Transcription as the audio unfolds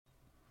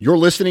You're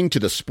listening to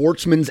the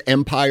Sportsman's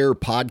Empire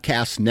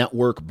Podcast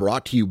Network,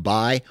 brought to you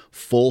by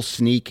Full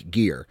Sneak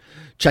Gear.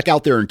 Check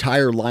out their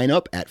entire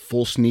lineup at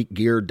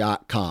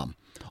fullsneakgear.com.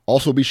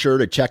 Also be sure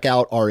to check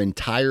out our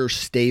entire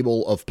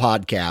stable of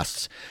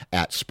podcasts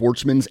at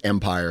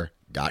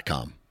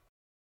sportsmansempire.com.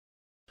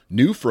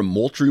 New from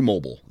Moultrie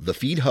Mobile, the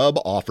Feed Hub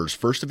offers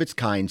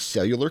first-of-its-kind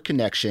cellular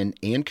connection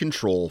and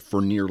control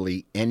for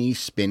nearly any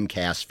spin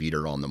cast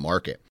feeder on the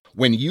market.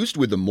 When used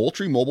with the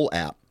Moultrie Mobile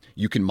app,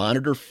 you can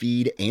monitor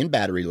feed and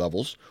battery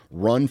levels,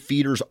 run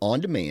feeders on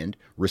demand,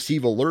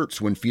 receive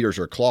alerts when feeders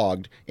are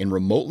clogged, and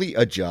remotely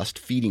adjust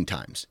feeding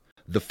times.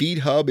 The Feed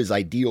Hub is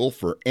ideal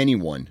for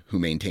anyone who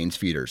maintains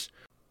feeders.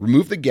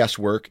 Remove the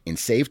guesswork and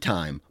save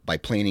time by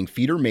planning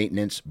feeder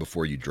maintenance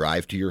before you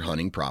drive to your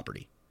hunting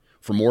property.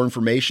 For more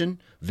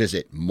information,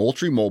 visit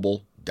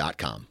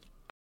MoultrieMobile.com.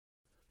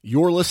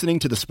 You're listening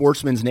to the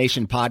Sportsman's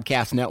Nation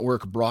Podcast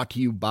Network, brought to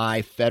you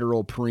by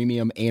Federal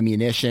Premium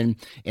Ammunition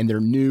and their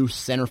new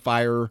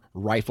centerfire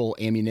rifle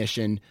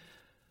ammunition,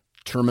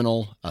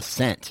 Terminal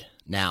Ascent.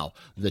 Now,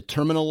 the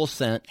Terminal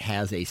Ascent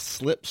has a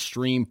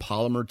slipstream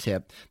polymer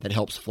tip that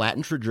helps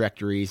flatten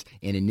trajectories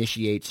and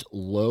initiates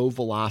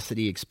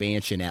low-velocity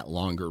expansion at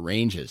longer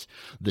ranges.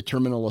 The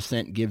Terminal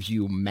Ascent gives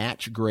you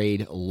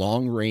match-grade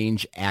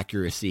long-range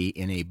accuracy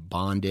in a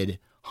bonded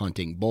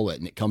hunting bullet,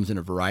 and it comes in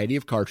a variety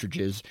of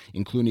cartridges,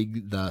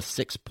 including the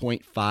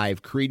 6.5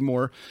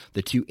 Creedmoor,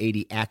 the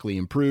 280 Ackley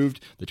Improved,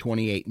 the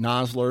 28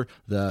 Nosler,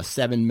 the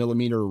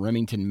 7mm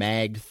Remington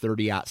Mag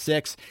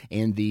 30-06,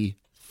 and the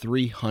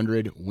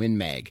 300 Win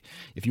Mag.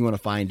 If you want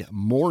to find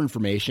more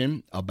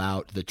information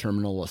about the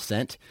Terminal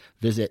Ascent,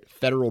 visit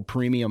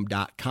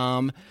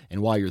federalpremium.com,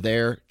 and while you're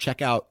there,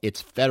 check out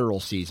It's Federal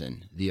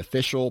Season, the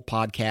official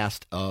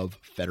podcast of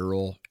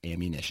Federal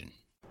Ammunition.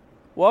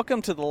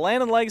 Welcome to the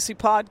Land and Legacy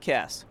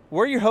Podcast.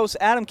 We're your hosts,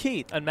 Adam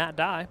Keith and Matt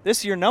Dye. This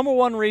is your number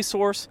one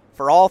resource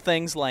for all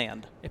things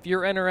land. If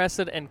you're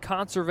interested in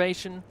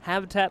conservation,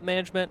 habitat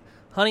management,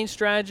 hunting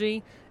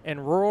strategy,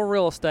 and rural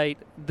real estate,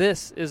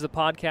 this is the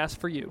podcast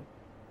for you.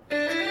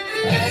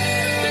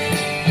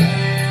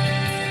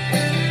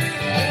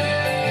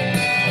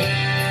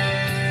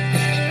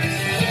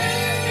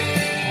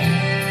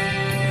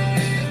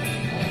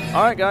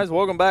 All right, guys,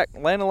 welcome back.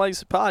 Land and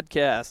Legacy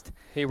Podcast.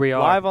 Here we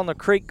are. Live on the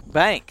creek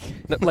bank.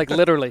 Like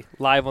literally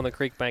live on the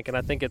creek bank, and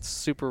I think it's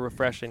super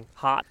refreshing.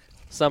 Hot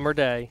summer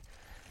day.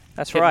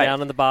 That's Getting right.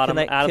 down in the bottom.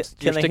 Adam's,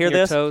 can they sticking hear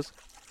your this? Toes.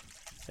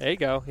 There you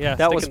go. Yeah,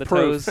 that sticking was the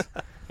proof. toes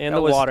in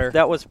the water.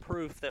 That was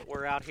proof that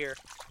we're out here.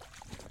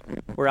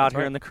 We're out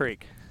here in the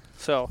creek.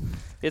 So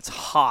it's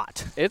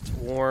hot. It's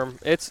warm.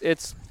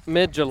 It's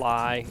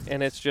mid-July,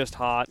 and it's just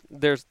hot.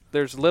 There's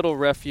little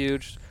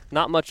refuge,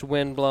 not much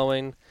wind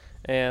blowing,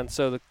 and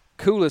so the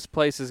coolest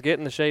place is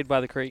getting the shade by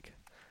the creek,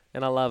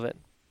 and I love it.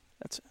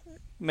 That's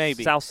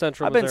maybe South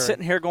Central I've been Missouri.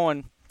 sitting here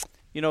going,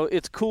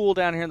 it's cool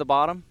down here in the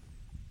bottom,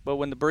 but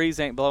when the breeze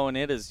ain't blowing,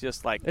 it is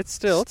just like it's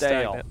still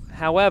stale. Stagnant.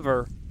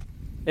 However,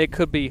 it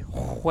could be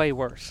way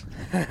worse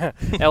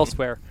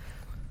elsewhere.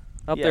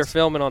 Up there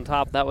filming on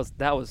top, that was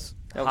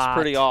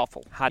pretty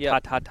awful.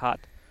 Hot.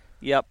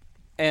 Yep.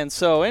 And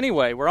so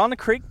anyway, we're on the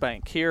creek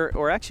bank here,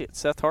 or actually at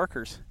Seth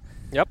Harker's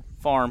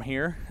farm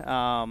here,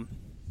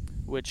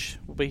 which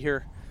will be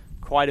here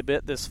quite a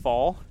bit this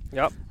fall.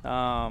 Yep.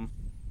 But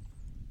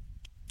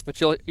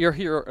you'll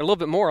hear a little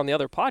bit more on the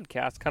other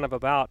podcast, kind of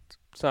about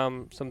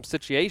some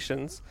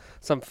situations,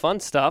 some fun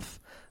stuff.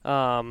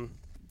 But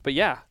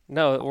yeah,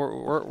 no,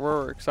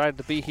 we're excited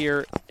to be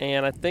here,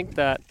 and I think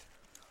that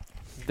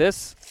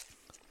this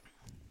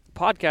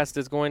podcast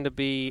is going to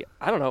be,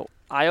 I don't know,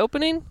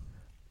 eye-opening.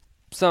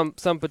 Some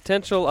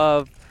potential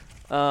of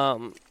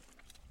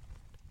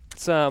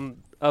some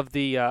of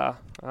the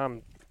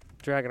I'm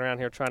dragging around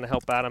here trying to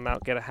help Adam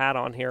out, get a hat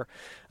on here.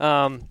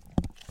 The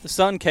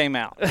sun came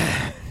out.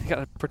 Got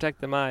to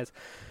protect them eyes.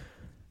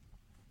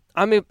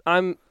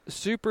 I'm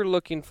super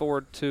looking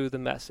forward to the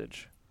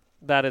message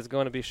that is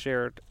going to be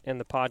shared in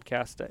the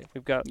podcast day.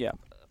 We've got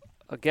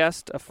a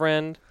guest, a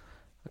friend,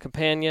 a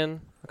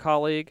companion, a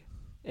colleague,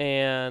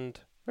 and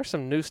there's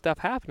some new stuff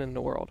happening in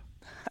the world.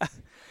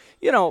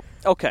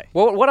 Okay.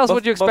 Well, what else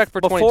would you expect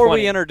for 2020? Before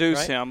we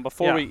introduce him,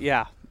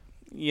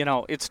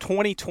 it's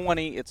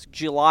 2020. It's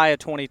July of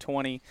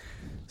 2020.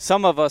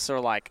 Some of us are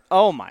like,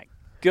 oh, my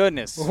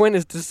goodness. When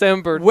is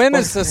December? When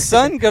is the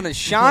sun going to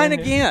shine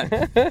again?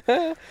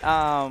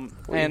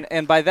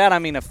 And by that, I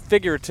mean a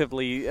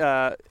figuratively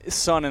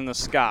sun in the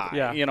sky.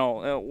 Yeah.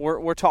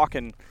 We're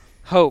talking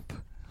hope,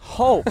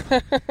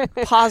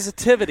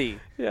 positivity,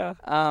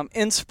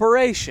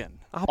 inspiration.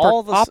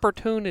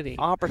 Opportunity.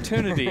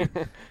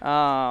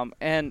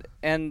 And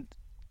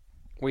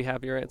we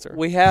have your answer.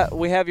 We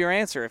have your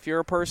answer. If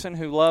you're a person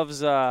who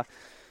loves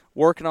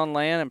working on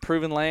land,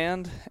 improving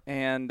land,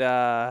 and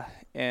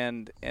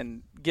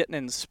getting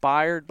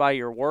inspired by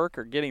your work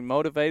or getting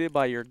motivated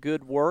by your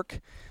good work,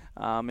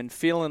 and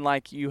feeling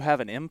like you have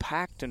an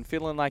impact and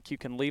feeling like you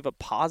can leave a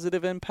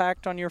positive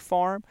impact on your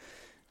farm,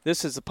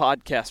 this is a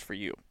podcast for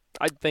you.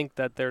 I think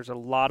that there's a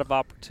lot of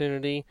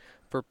opportunity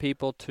for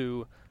people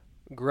to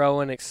grow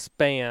and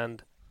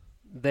expand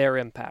their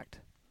impact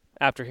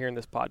after hearing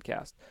this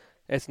podcast.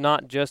 It's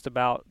not just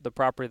about the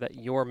property that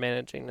you're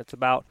managing. It's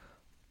about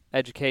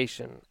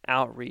education,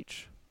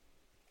 outreach,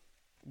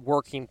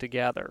 working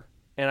together.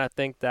 And I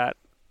think that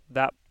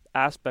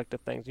aspect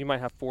of things, you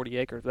might have 40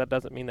 acres. That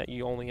doesn't mean that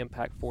you only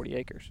impact 40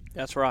 acres.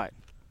 That's right.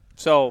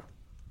 So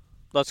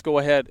let's go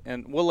ahead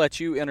and we'll let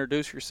you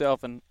introduce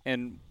yourself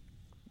and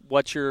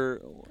what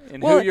you're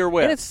and who you're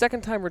with. And it's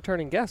second time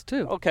returning guest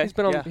too. Okay. He's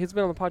been on the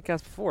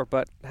podcast before,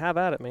 but have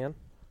at it, man.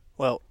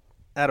 Well,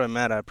 Adam and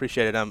Matt, I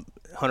appreciate it. I'm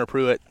Hunter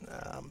Pruitt,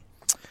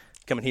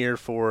 coming here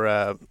for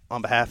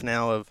on behalf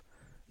now of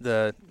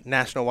the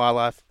National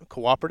Wildlife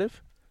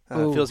Cooperative.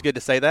 Feels good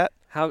to say that.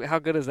 How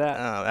good is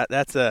that?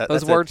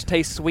 Those words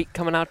taste sweet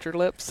coming out your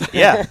lips.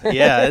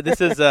 Yeah. This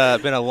has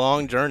been a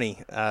long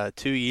journey,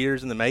 2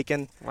 years in the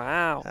making.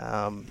 Wow.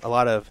 A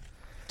lot of.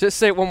 Just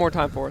say it one more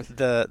time for us.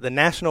 The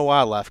National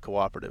Wildlife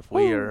Cooperative.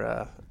 Woo. We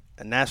are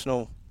a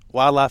national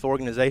wildlife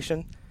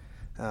organization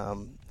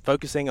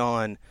focusing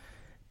on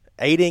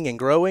aiding and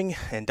growing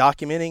and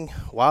documenting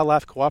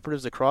wildlife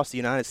cooperatives across the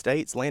United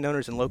States,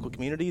 landowners and local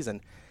communities,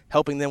 and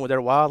helping them with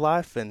their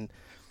wildlife and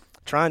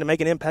trying to make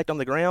an impact on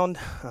the ground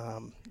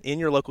in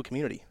your local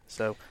community.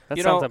 So that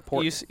sounds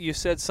important. You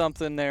said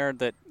something there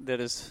that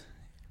is,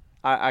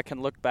 I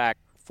can look back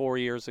 4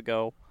 years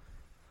ago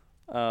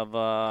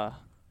of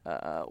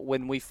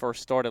when we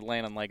first started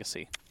Land and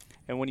Legacy.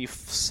 And when you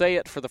say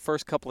it for the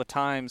first couple of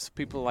times,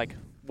 people are like,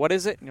 what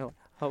is it? And you're like,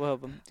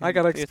 I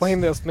got to explain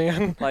this,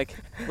 man. Like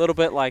a little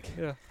bit like,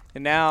 yeah.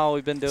 And now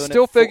we've been doing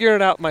Still figuring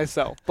it out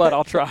myself, but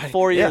I'll try.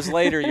 4 years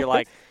later, you're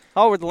like,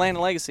 oh, we're the Land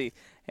and Legacy.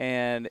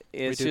 And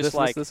it's we do just this,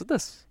 like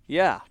this.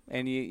 Yeah,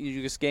 and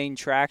you just gain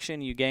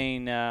traction. You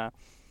gain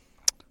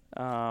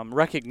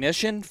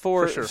recognition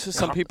for sure.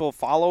 Some people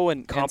follow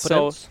and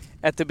confidence. And so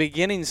at the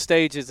beginning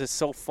stages, it's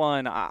so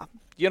fun.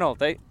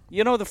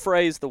 The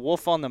phrase "the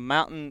wolf on the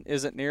mountain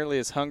isn't nearly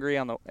as hungry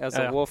as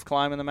a wolf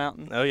climbing the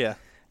mountain." Oh yeah.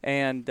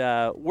 And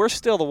we're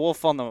still the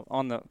wolf on the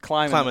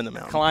climbing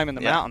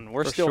the mountain.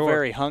 We're still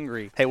very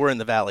hungry. Hey, we're in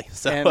the valley,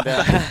 so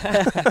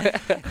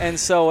and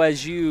so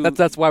as you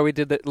that's why we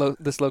did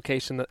this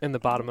location in the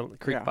bottom of the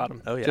creek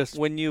bottom. Oh yeah. Just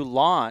when you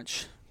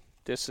launch,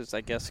 this is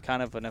I guess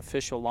kind of an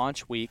official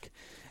launch week,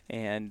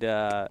 and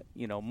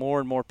more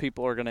and more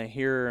people are going to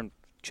hear and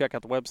check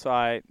out the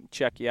website,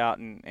 check you out,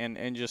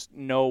 and just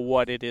know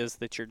what it is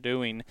that you're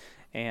doing.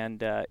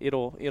 And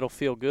it'll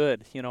feel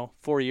good,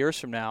 4 years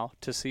from now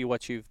to see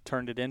what you've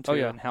turned it into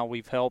and how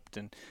we've helped.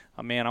 And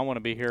man, I want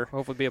to be here.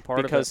 Hopefully, be a part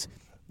of it because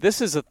this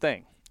is a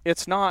thing.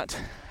 It's not.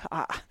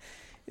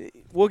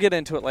 We'll get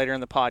into it later in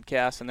the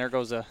podcast. And there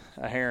goes a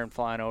heron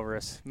flying over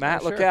us.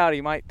 Matt, look out!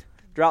 He might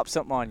drop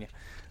something on you.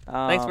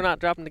 Thanks for not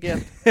dropping the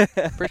gift.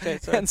 Appreciate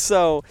it, sir. And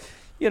so,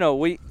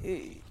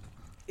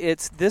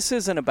 this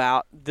isn't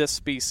about this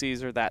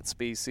species or that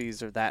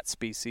species or that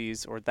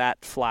species or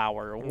that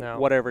flower or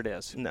whatever it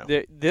is. No.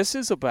 This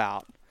is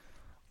about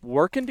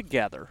working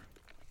together.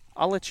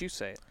 I'll let you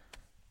say it.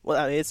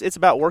 Well, it's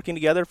about working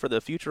together for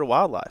the future of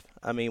wildlife.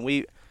 I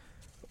mean,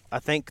 I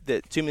think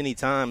that too many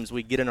times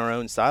we get in our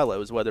own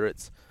silos, whether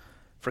it's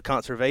for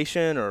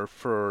conservation or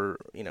for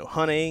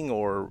hunting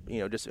or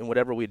just in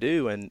whatever we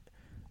do, and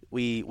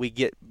we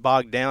get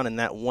bogged down in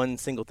that one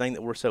single thing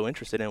that we're so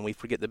interested in. We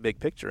forget the big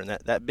picture, and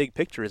that big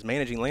picture is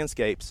managing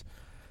landscapes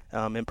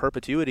in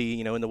perpetuity,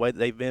 in the way that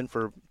they've been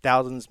for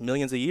thousands,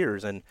 millions of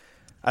years. And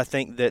I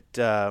think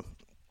that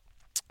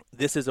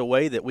this is a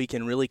way that we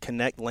can really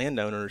connect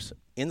landowners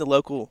in the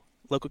local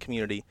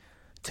community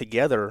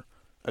together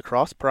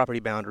across property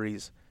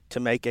boundaries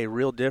to make a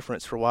real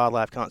difference for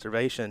wildlife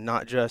conservation,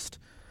 not just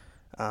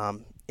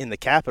in the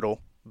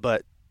capital,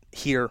 but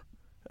here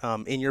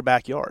in your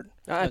backyard.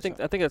 I think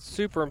that's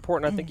super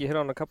important. I think you hit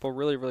on a couple of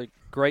really, really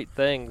great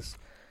things.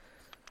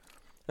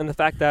 And the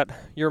fact that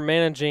you're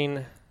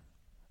managing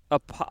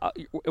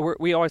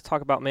we always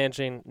talk about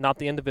managing not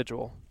the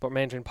individual, but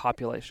managing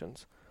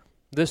populations.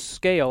 This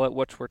scale at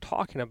which we're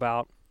talking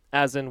about,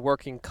 as in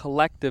working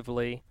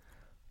collectively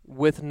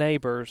with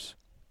neighbors,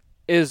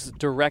 is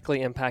directly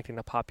impacting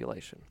the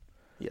population.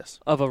 Yes.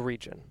 Of a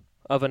region,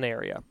 of an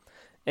area.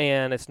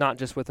 And it's not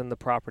just within the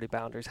property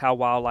boundaries, how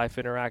wildlife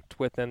interact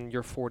within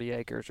your 40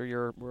 acres or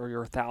your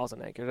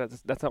 1,000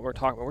 acres. That's not what we're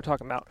talking about. We're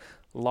talking about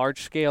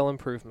large-scale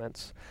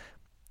improvements,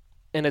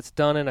 and it's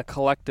done in a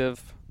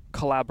collective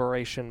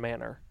collaboration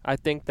manner. I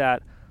think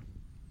that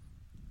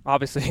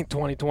obviously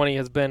 2020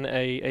 has been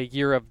a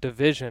year of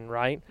division,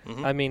 right?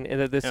 Mm-hmm. I mean,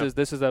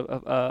 this is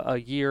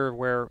a year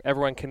where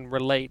everyone can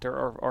relate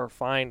or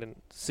find and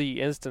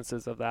see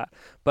instances of that.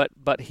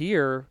 But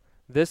here,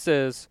 this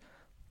is,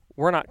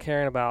 we're not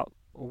caring about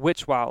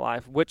which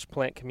wildlife, which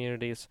plant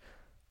communities.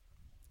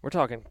 We're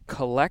talking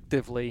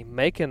collectively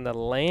making the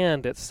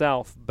land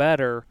itself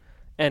better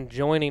and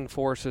joining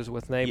forces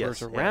with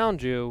neighbors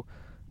around you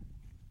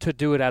to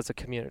do it as a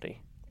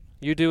community.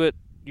 You do it,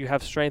 you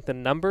have strength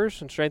in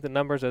numbers, and strength in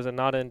numbers as in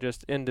not in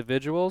just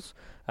individuals,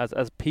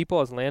 as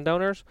people, as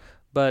landowners,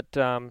 but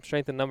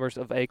strength in numbers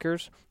of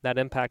acres. That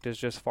impact is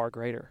just far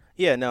greater.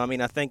 Yeah, no, I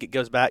mean, I think it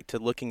goes back to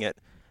looking at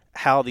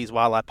how these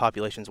wildlife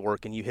populations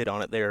work, and you hit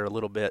on it there a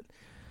little bit.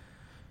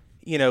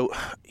 You know,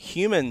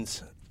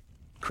 humans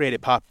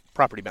created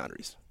property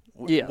boundaries.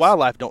 Yes.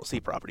 Wildlife don't see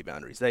property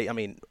boundaries. They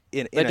They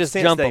a just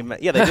sense, jump they 'em.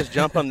 they just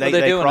jump them. What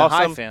They do in a cross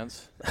high them.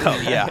 fence. Oh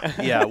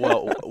yeah.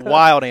 Well,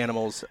 wild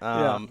animals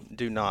Yeah.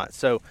 do not.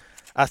 So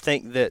I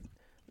think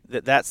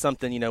that's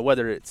something,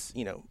 whether it's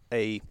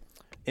a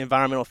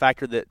environmental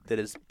factor that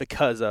is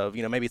because of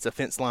maybe it's a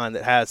fence line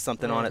that has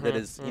something on it that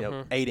is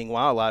aiding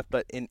wildlife,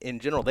 but in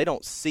general they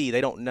don't see,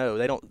 they don't know,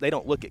 they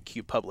don't look at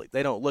Cube Public,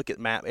 they don't look at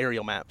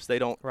aerial maps, they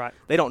don't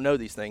know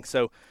these things.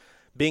 So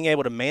being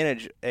able to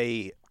manage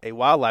a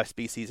wildlife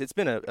species, it's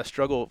been a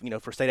struggle,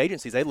 for state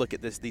agencies. They look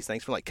at these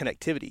things from like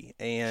connectivity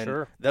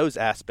and those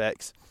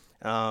aspects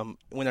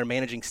when they're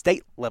managing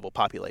state level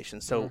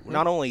populations. So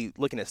not only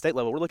looking at state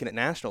level, we're looking at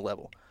national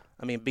level.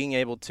 I mean, being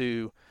able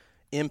to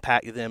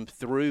impact them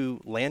through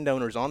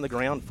landowners on the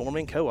ground,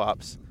 forming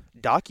co-ops,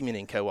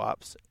 documenting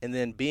co-ops, and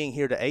then being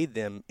here to aid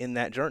them in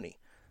that journey.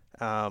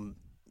 I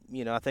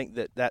think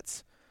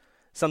that's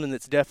something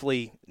that's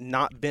definitely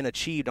not been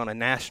achieved on a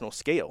national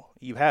scale.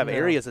 You have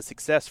areas of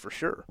success for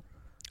sure.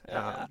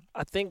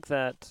 I think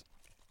that,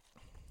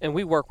 and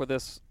we work with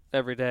this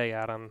every day,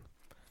 Adam,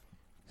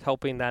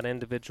 helping that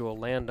individual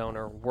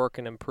landowner work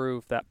and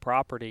improve that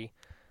property,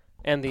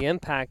 and the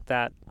impact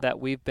that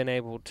we've been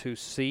able to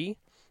see,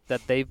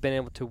 that they've been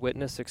able to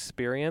witness,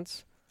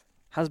 experience,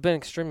 has been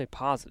extremely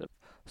positive.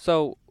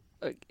 So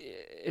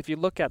if you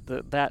look at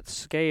that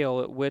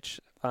scale at which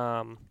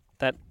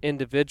that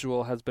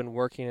individual has been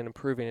working and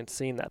improving and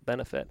seeing that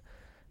benefit,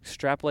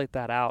 extrapolate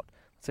that out.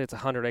 Let's say it's a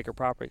 100-acre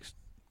property.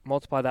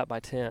 Multiply that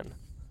by 10.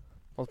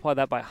 Multiply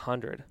that by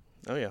 100.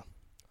 Oh, yeah.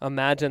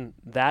 Imagine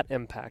that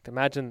impact.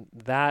 Imagine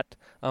that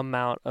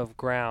amount of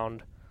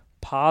ground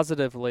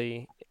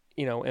positively,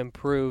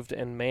 improved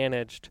and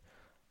managed.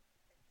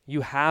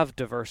 You have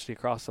diversity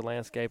across the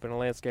landscape, and a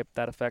landscape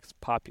that affects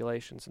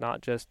populations,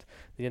 not just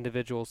the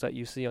individuals that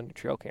you see on your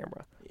trail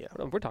camera. Yeah.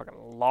 We're talking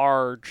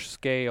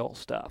large-scale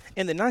stuff.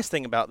 And the nice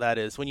thing about that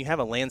is when you have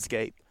a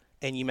landscape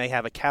and you may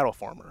have a cattle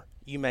farmer,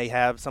 you may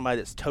have somebody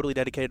that's totally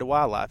dedicated to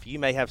wildlife, you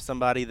may have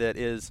somebody that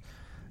is,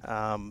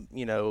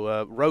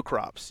 row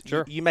crops.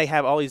 Sure. You may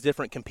have all these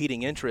different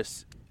competing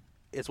interests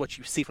is what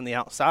you see from the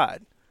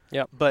outside.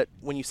 Yep. But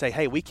when you say,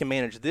 hey, we can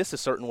manage this a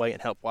certain way and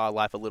help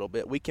wildlife a little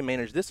bit, we can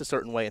manage this a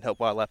certain way and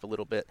help wildlife a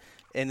little bit,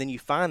 and then you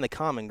find the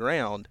common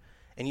ground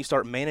and you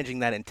start managing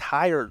that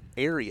entire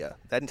area,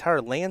 that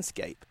entire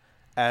landscape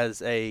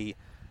as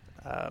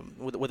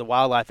with a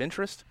wildlife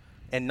interest,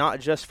 and not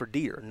just for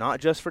deer,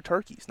 not just for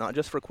turkeys, not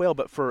just for quail,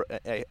 but for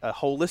a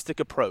holistic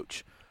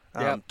approach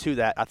to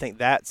that. I think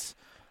that's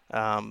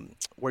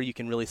where you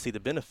can really see the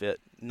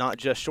benefit, not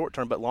just short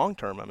term, but long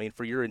term. I mean,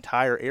 for your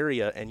entire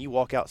area, and you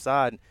walk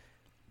outside,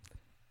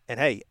 and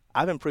hey,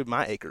 I've improved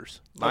my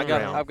acres, my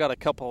ground. I've got a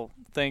couple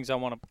things I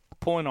want to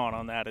point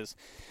on that. Is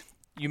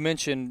you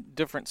mentioned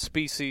different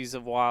species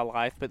of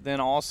wildlife, but then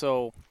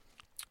also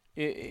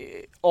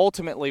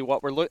ultimately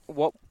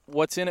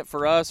what's in it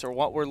for us, or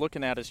what we're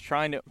looking at, is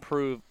trying to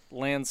improve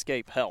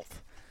landscape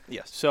health.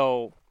 Yes.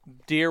 So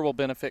deer will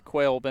benefit,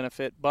 quail will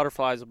benefit,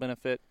 butterflies will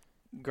benefit,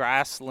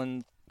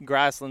 grasslands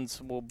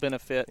will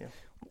benefit,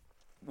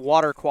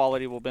 water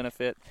quality will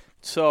benefit.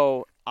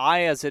 So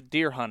I, as a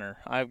deer hunter,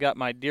 I've got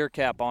my deer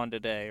cap on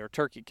today, or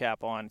turkey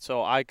cap on,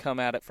 so I come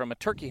at it from a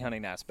turkey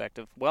hunting aspect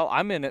of, well,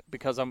 I'm in it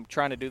because I'm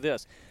trying to do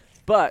this.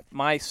 But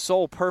my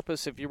sole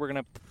purpose, if you were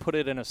going to put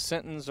it in a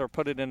sentence or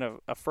put it in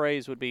a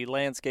phrase, would be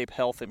landscape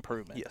health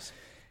improvement. Yes.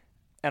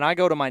 And I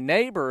go to my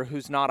neighbor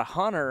who's not a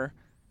hunter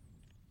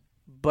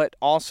but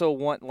also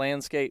want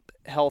landscape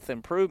health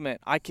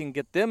improvement. I can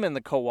get them in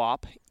the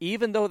co-op,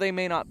 even though they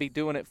may not be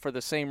doing it for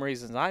the same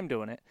reasons I'm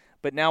doing it.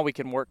 But now we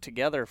can work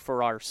together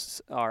for our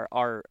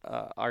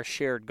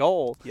shared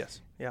goal.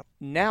 Yes. Yeah.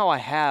 Now I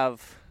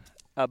have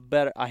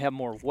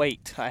more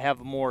weight. I have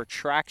more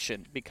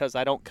traction, because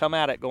I don't come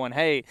at it going,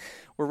 hey,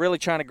 we're really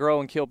trying to grow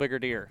and kill bigger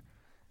deer.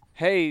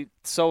 Hey,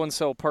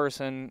 so-and-so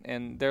person,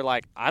 and they're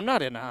like, I'm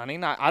not into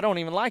hunting. I don't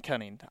even like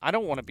hunting. I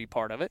don't want to be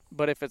part of it.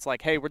 But if it's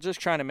like, hey, we're just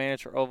trying to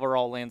manage our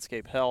overall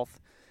landscape health,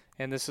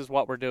 and this is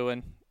what we're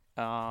doing,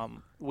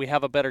 we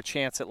have a better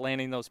chance at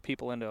landing those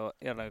people in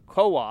a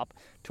co-op,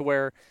 to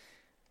where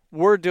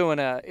we're doing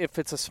if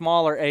it's a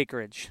smaller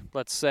acreage,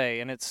 let's say,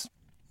 and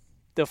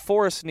the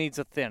forest needs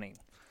a thinning,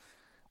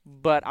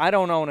 but I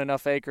don't own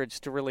enough acreage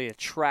to really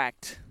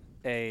attract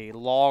a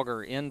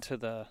logger into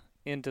the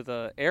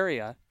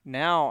area.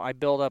 Now I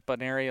build up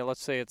an area,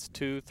 let's say it's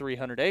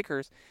 200-300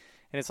 acres,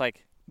 and it's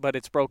like, but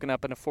it's broken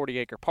up into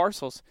 40-acre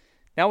parcels.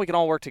 Now we can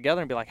all work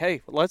together and be like,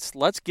 hey, let's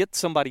get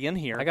somebody in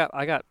here. I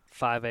got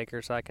 5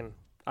 acres. I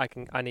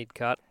need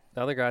cut.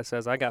 The other guy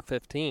says I got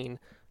 15.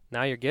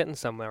 Now you're getting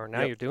somewhere.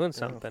 Now you're doing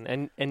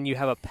something, and you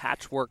have a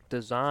patchwork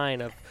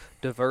design of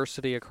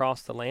diversity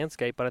across the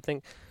landscape. But I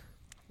think,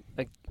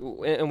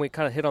 and we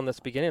kind of hit on this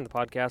beginning of the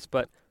podcast,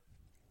 but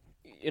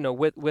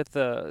with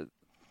a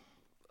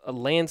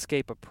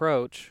landscape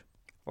approach,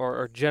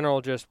 or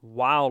general just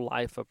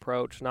wildlife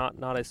approach,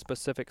 not a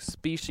specific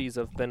species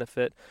of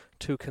benefit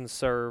to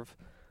conserve,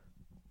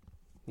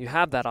 you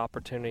have that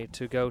opportunity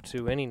to go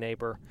to any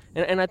neighbor.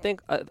 And I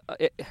think I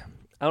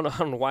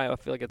don't know why I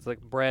feel like it's like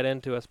bred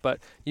into us,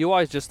 but you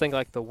always just think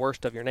like the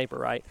worst of your neighbor,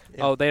 right?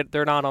 Yeah. Oh,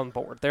 they're not on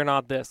board. They're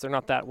not this. They're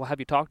not that. Well, have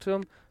you talked to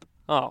them?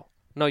 Oh,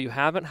 no, you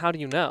haven't. How do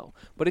you know?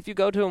 But if you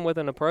go to them with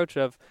an approach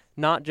of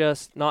not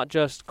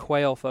just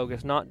quail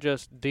focus, not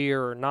just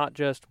deer, not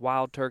just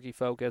wild turkey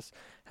focus.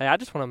 Hey, I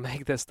just want to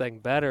make this thing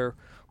better.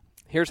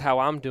 Here's how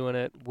I'm doing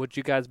it. Would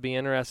you guys be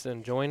interested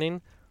in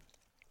joining?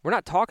 We're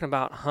not talking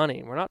about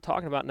hunting. We're not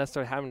talking about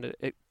necessarily having to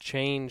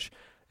exchange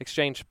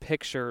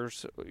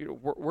pictures.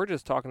 We're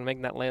just talking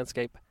making that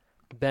landscape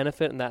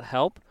benefit and that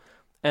help.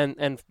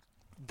 And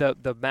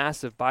the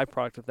massive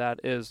byproduct of that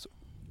is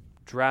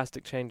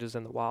drastic changes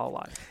in the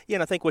wildlife. Yeah,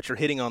 and I think what you're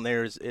hitting on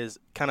there is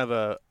kind of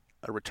a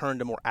return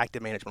to more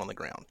active management on the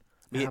ground.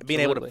 Being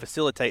able to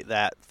facilitate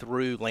that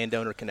through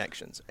landowner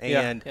connections.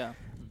 And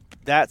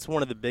that's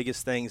one of the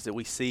biggest things that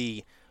we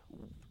see,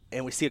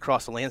 and we see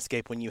across the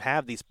landscape when you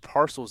have these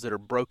parcels that are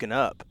broken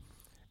up.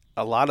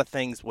 A lot of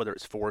things, whether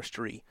it's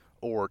forestry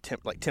or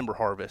like timber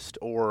harvest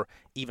or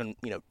even,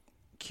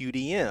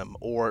 QDM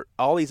or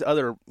all these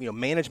other,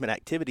 management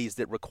activities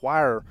that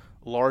require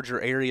larger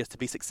areas to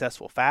be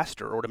successful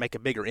faster or to make a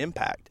bigger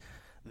impact,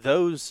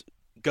 those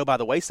go by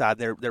the wayside.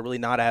 They're really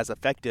not as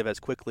effective as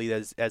quickly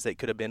as it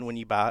could have been when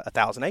you buy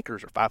 1,000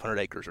 acres or 500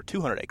 acres or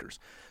 200 acres.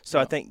 So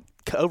I think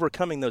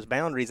overcoming those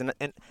boundaries, and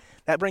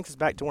that brings us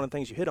back to one of the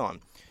things you hit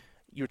on.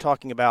 You were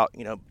talking about,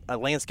 a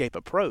landscape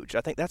approach.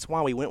 I think that's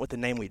why we went with the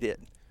name we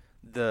did,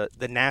 the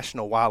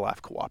National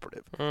Wildlife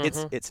Cooperative.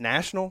 Mm-hmm. It's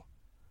national,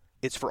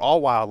 it's for all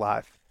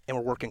wildlife, and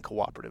we're working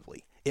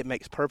cooperatively. It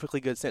makes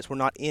perfectly good sense. We're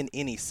not in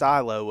any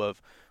silo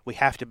of we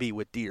have to be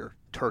with deer,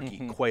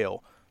 turkey,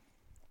 quail,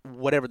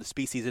 whatever the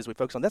species is we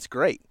focus on. That's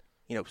great.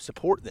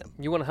 Support them.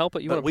 You want to help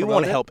it. We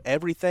want to help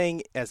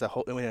everything as a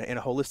whole in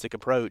a holistic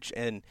approach,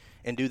 and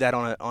do that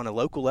on a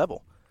local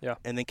level. Yeah.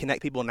 And then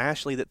connect people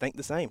nationally that think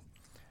the same.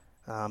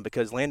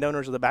 Because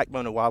landowners are the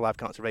backbone of wildlife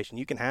conservation.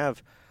 You can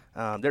have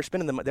they're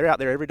spending they're out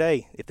there every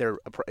day if they're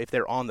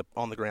on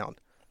the ground.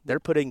 They're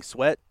putting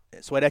sweat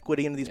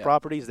equity into these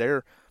properties.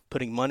 They're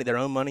putting their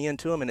own money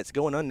into them, and it's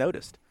going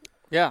unnoticed.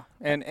 Yeah,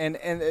 and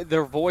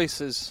their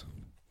voice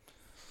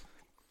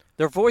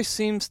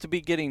seems to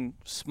be getting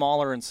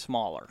smaller and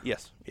smaller.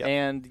 Yes. Yep.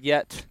 And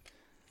yet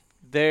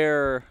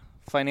their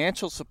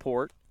financial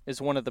support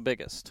is one of the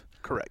biggest.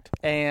 Correct.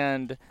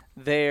 And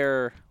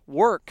their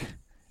work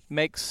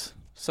makes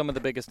some of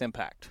the biggest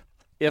impact,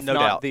 if no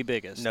not doubt. the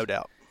biggest. No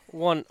doubt.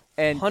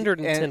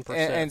 110%.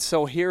 And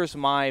so here's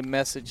my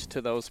message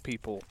to those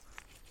people.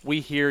 We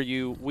hear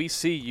you, we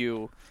see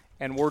you,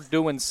 and we're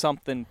doing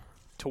something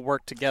to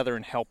work together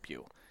and help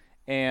you.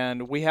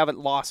 And we haven't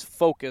lost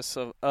focus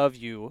of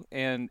you,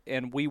 and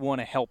we want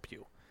to help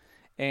you.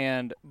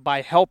 And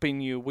by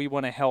helping you, we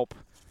want to help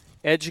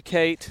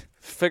educate,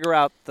 figure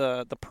out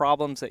the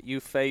problems that you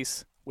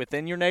face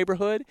within your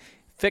neighborhood,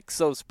 fix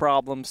those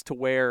problems to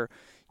where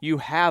you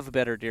have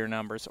better deer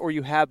numbers or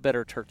you have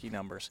better turkey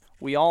numbers.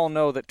 We all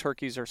know that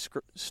turkeys are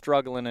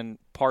struggling in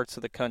parts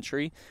of the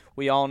country.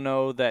 We all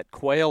know that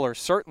quail are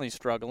certainly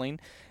struggling.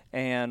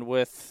 And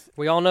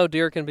we all know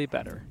deer can be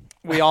better.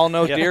 We all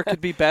know deer could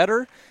be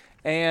better.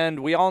 And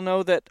we all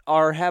know that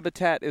our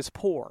habitat is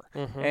poor.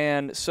 Mm-hmm.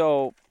 And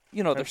so,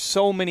 there's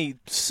so many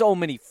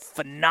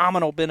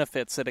phenomenal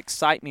benefits that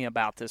excite me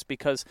about this,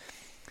 because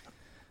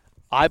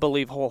I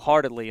believe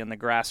wholeheartedly in the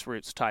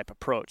grassroots type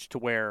approach to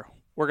where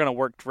we're going to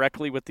work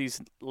directly with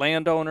these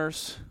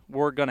landowners.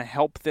 We're going to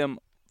help them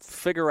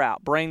figure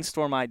out,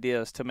 brainstorm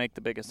ideas to make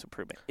the biggest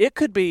improvement. It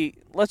could be,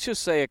 let's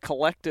just say, a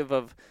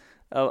collective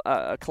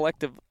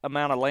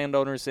amount of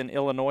landowners in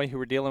Illinois who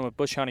are dealing with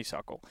bush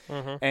honeysuckle,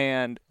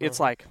 and it's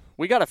like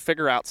we got to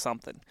figure out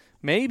something.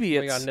 Maybe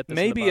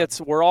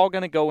it's we're all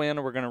going to go in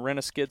and we're going to rent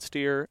a skid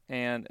steer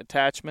and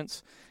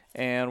attachments,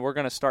 and we're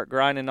going to start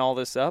grinding all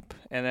this up.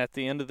 And at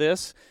the end of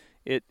this,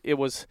 it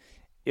was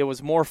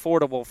more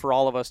affordable for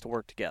all of us to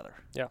work together.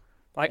 Yeah,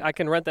 I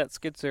can rent that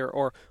skid steer,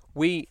 or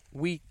we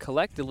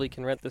collectively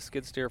can rent the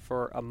skid steer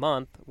for a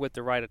month with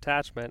the right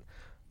attachment.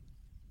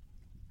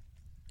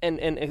 And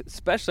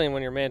especially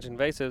when you're managing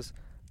invasives,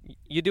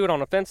 you do it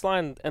on a fence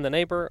line and the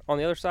neighbor on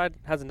the other side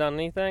hasn't done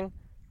anything.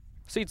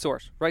 Seed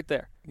source right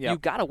there. Yep. You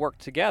got to work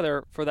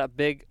together for that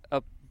big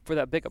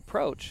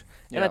approach.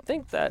 Yep. And I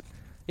think that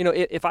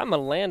if I'm a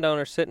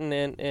landowner sitting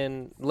in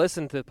and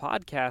listening to the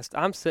podcast,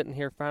 I'm sitting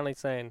here finally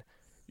saying,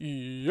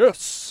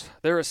 yes,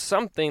 there is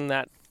something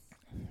that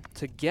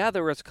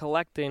together is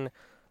collecting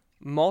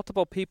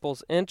multiple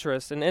people's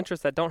interests, and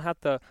interests that don't have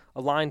to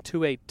align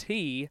to a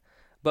T,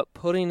 but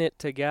putting it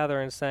together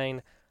and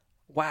saying,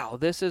 wow,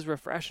 this is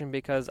refreshing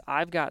because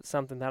I've got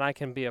something that I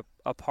can be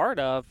a part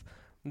of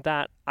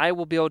that I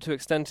will be able to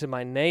extend to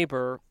my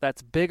neighbor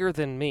that's bigger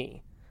than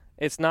me.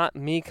 It's not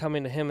me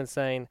coming to him and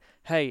saying,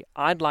 hey,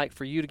 I'd like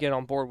for you to get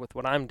on board with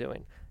what I'm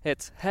doing.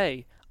 It's,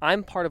 hey,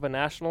 I'm part of a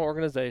national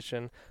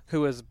organization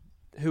who is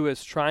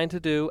trying to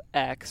do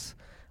X.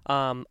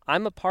 I'm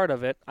a part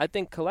of it. I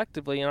think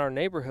collectively in our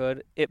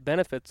neighborhood, it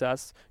benefits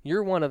us.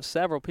 You're one of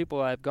several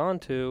people I've gone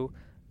to.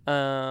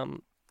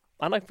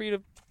 I'd like for you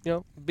to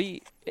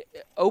be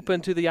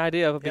open to the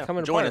idea of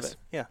becoming a join part us. of it.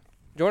 Yeah,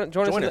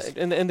 Join us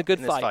in the good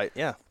in this fight.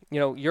 Yeah,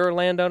 You're a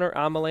landowner.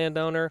 I'm a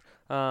landowner.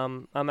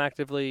 I'm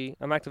actively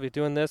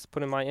doing this,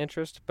 putting my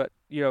interest. But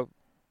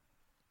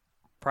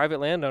private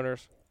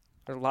landowners,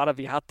 there's a lot of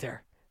you out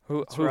there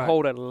who right.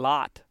 hold a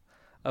lot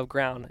of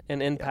ground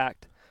and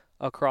impact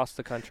across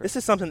the country. This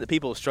is something that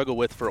people struggle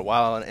with for a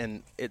while,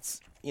 and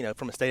it's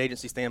from a state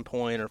agency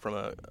standpoint or from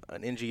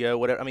an NGO,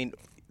 whatever. I mean,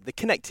 the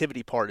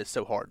connectivity part is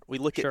so hard. We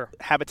look at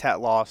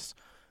habitat loss.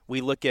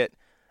 We look at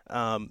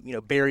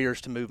barriers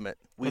to movement.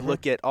 We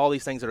look at all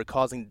these things that are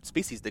causing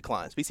species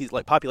decline,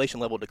 like population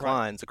level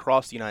declines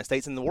across the United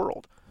States and the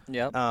world.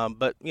 Yeah.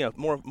 But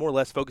more or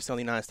less focused on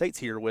the United States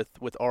here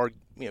with our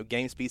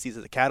game species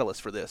as a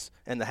catalyst for this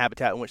and the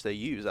habitat in which they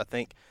use. I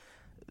think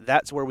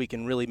that's where we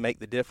can really make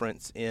the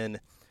difference in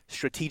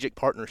strategic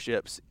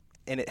partnerships,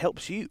 and it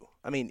helps you.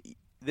 I mean,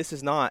 this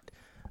is not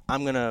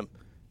I'm going to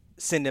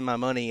send in my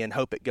money and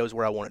hope it goes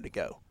where I want it to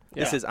go.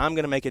 Yeah. This is I'm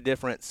going to make a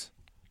difference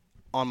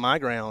on my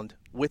ground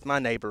with my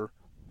neighbor,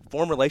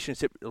 form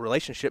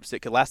relationships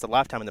that could last a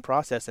lifetime in the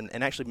process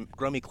and actually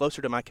grow me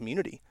closer to my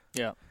community.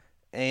 Yeah.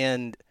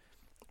 And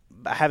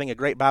having a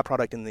great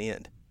byproduct in the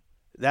end.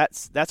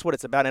 That's what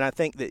it's about. And I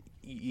think that,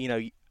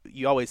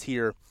 you always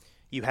hear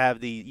you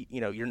have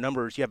your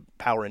numbers, you have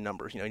power in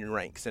numbers, in your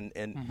ranks.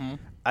 And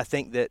I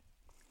think that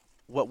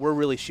what we're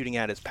really shooting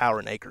at is power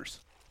in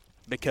acres,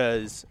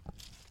 because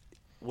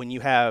when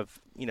you have,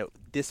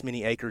 this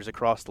many acres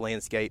across the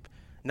landscape,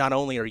 not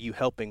only are you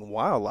helping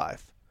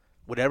wildlife,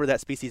 whatever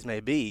that species may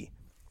be,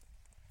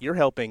 you're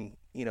helping,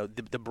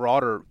 the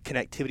broader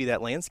connectivity of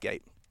that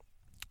landscape.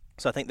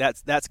 So I think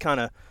that's kind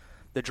of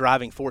the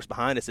driving force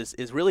behind us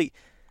is really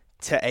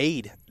to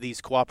aid these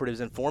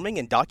cooperatives in forming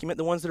and document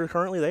the ones that are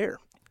currently there.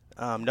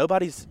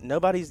 Nobody's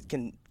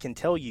can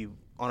tell you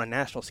on a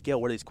national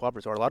scale where these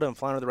cooperatives are. A lot of them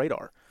fly under the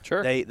radar.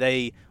 Sure.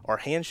 They are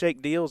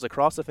handshake deals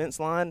across the fence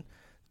line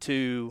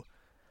to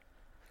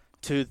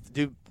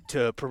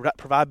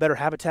provide better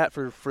habitat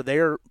for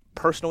their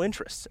personal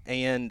interests,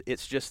 and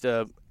it's just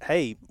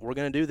hey, we're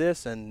going to do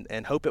this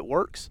and hope it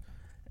works,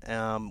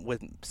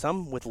 with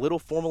little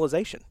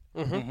formalization.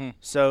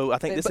 So I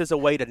think this is a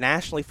way to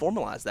nationally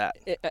formalize that.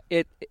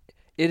 It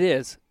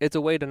is. It's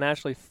a way to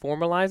nationally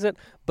formalize it,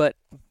 but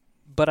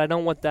I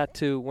don't want that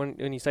to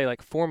when you say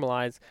like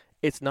formalize,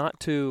 it's not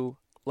to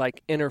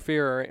like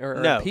interfere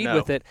or impede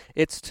with it.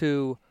 It's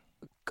to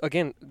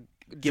again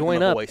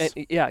join up,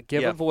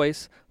 give a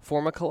voice,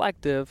 form a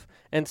collective,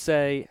 and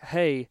say,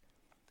 hey,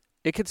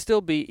 it could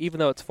still be, even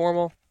though it's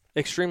formal,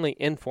 extremely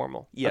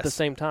informal at the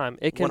same time.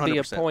 It can 100%. Be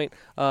a point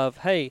of,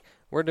 hey,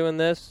 we're doing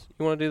this.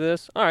 You want to do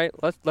this? All right,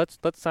 let's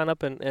sign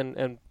up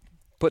and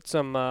put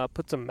some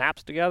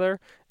maps together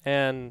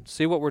and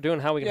see what we're doing,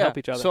 how we can help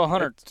each other. So,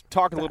 Hunter,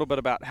 talk a little bit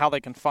about how they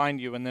can find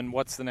you, and then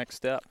what's the next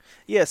step?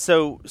 Yeah.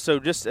 So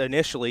just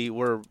initially,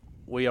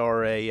 we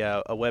are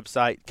a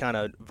website kind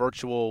of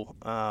virtual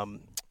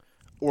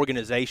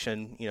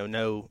organization.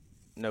 No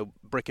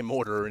brick and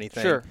mortar or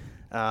anything. Sure.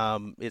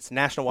 It's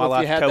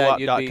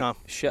nationalwildlifecoop.com.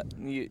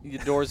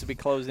 Your doors would be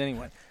closed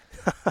anyway.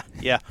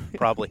 Yeah,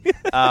 probably.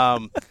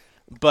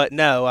 But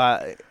no,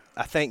 I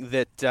think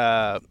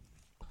that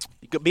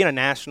being a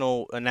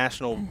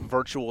national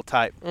virtual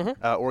type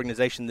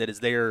organization that is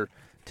there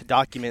to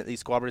document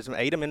these cooperatives and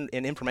aid them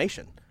in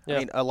information. Yeah. I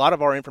mean, a lot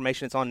of our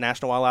information is on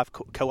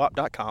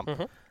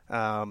nationalwildlifecoop.com.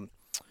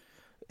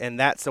 And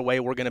that's the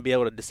way we're going to be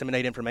able to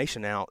disseminate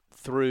information out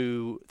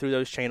through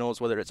those channels,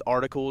 whether it's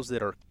articles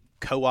that are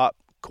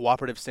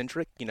cooperative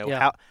centric.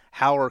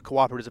 How are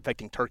cooperatives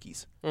affecting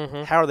turkeys?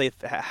 How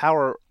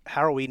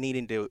are we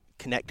needing to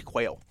connect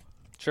quail?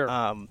 Sure.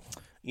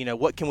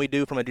 What can we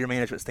do from a deer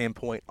management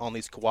standpoint on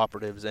these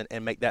cooperatives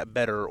and make that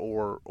better,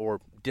 or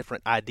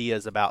different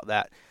ideas about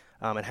that,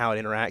 and how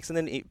it interacts, and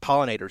then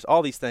pollinators,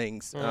 all these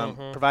things,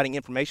 providing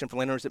information for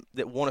landowners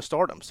that want to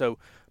start them. So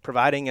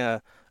providing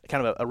a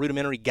kind of a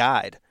rudimentary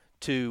guide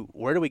to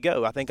where do we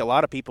go. I think a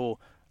lot of people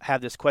have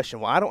this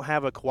question, well, I don't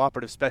have a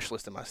cooperative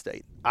specialist in my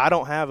state. I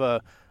don't have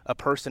a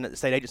person at the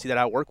state agency that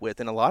I work with.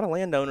 And a lot of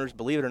landowners,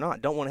 believe it or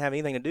not, don't want to have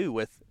anything to do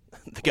with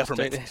the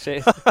government.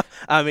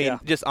 I mean,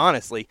 just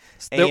honestly.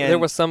 There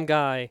was some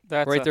guy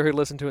there who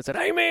listened to it and said,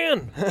 hey,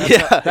 man.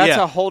 That's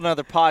a whole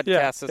nother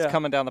podcast that's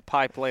coming down the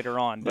pipe later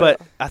on. But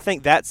I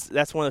think that's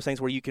one of those things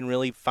where you can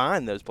really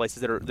find those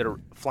places that are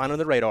flying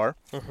under the radar.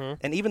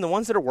 And even the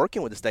ones that are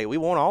working with the state, we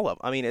want all of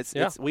them. I mean,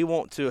 it's we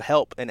want to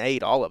help and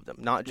aid all of them,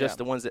 not just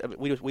the ones that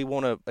we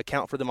want to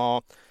account for them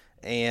all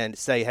and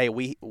say, hey,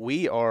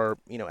 we are,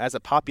 as a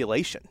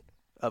population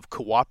of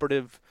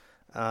cooperative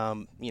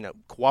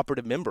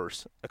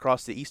members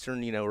across the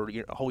eastern, or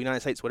whole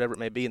United States, whatever it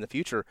may be in the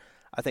future.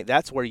 I think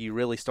that's where you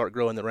really start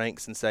growing the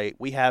ranks and say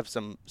we have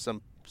some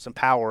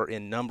power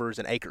in numbers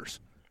and acres.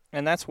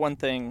 And that's one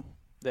thing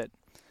that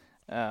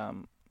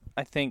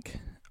I think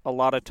a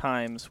lot of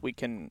times we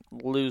can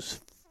lose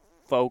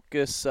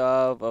focus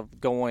of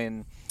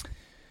going,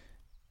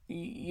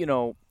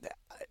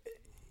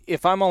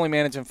 if I'm only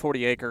managing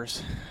 40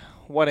 acres,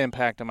 what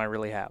impact am I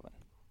really having?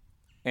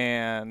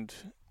 And,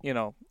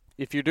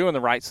 if you're doing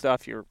the right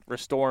stuff, you're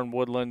restoring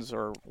woodlands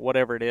or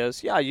whatever it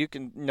is, yeah, you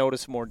can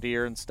notice more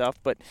deer and stuff.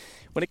 But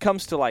when it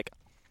comes to, like,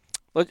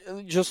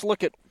 just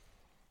look at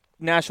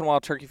National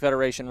Wild Turkey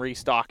Federation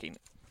restocking.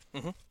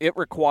 It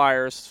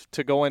requires,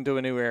 to go into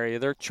a new area,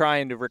 they're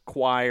trying to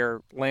require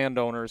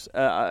landowners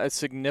a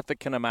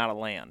significant amount of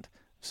land.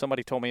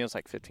 Somebody told me it was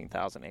like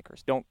 15,000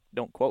 acres. Don't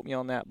quote me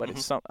on that, but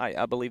it's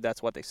I believe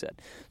that's what they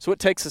said. So it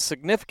takes a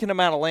significant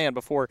amount of land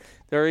before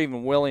they're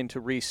even willing to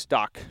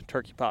restock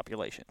turkey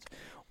populations.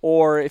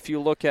 Or if you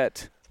look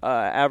at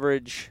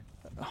average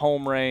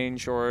home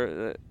range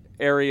or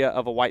area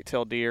of a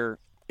whitetail deer,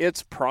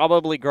 it's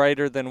probably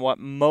greater than what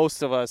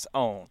most of us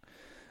own.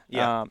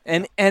 Yeah.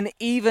 And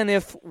even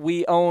if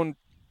we own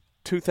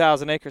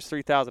 2,000 acres,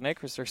 3,000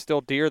 acres, there's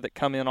still deer that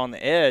come in on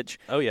the edge.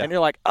 Oh, yeah. And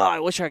you're like, I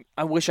wish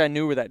I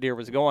knew where that deer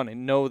was going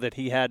and know that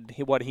he had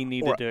what he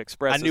needed to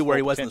express. I knew where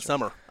he was in the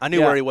summer. I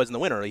knew where he was in the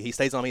winter. He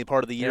stays on me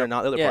part of the year and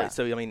not the other part.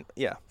 So, I mean,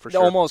 yeah, for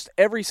sure. Almost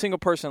every single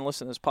person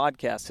listening to this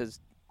podcast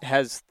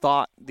has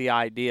thought the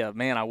idea,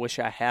 man, I wish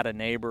I had a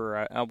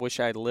neighbor. I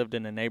wish I lived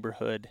in a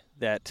neighborhood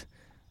that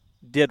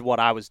did what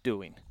I was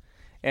doing.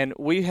 And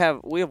we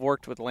have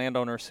worked with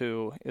landowners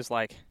who is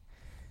like,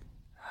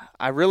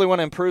 I really want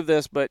to improve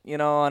this, but,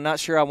 I'm not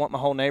sure I want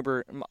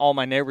all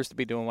my neighbors to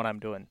be doing what I'm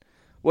doing.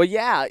 Well,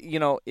 yeah,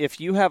 if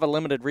you have a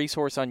limited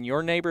resource on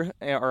your neighbor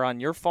or on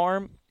your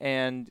farm,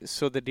 and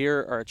so the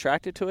deer are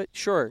attracted to it,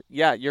 sure,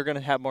 yeah, you're going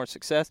to have more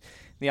success.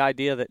 The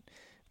idea that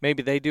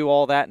maybe they do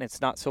all that and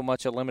it's not so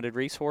much a limited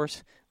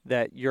resource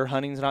that your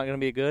hunting's not going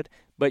to be good,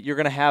 but you're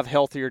going to have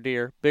healthier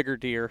deer, bigger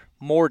deer,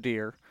 more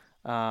deer.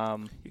 You're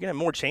going to have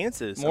more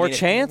chances.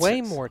 Chances. Way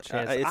more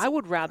chances. I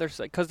would rather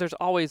say, because there's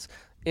always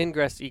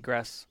ingress,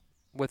 egress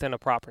within a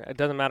property. It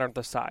doesn't matter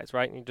the size,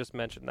 right? And you just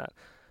mentioned that.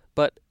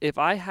 But if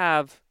I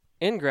have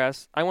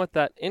ingress, I want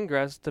that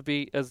ingress to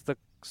be as the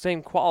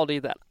same quality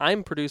that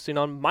I'm producing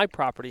on my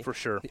property. For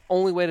sure. The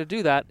only way to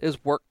do that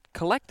is work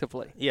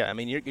collectively. Yeah, I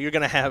mean, you're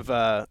going to have,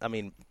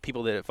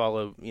 people that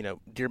follow,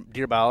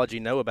 deer biology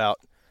know about,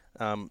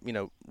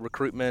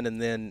 recruitment,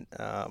 and then,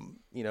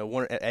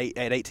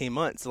 at 18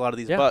 months, a lot of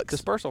these bucks.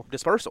 Dispersal.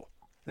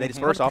 They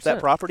disperse 100%. Off that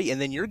property,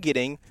 and then you're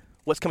getting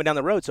what's coming down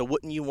the road. So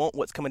wouldn't you want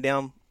what's coming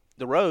down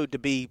the road to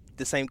be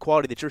the same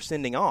quality that you're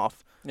sending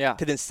off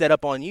to then set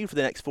up on you for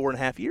the next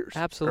 4.5 years?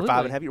 Absolutely. Or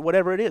 5.5 years,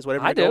 whatever it is,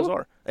 whatever your goals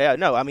are. Yeah,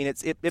 no, I mean,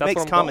 it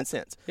makes common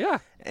sense. Yeah.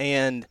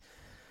 And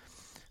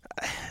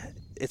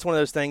it's one of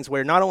those things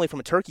where not only from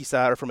a turkey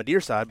side or from a deer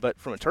side, but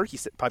from a turkey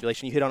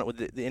population, you hit on it with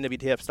the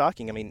NWTF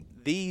stocking. I mean,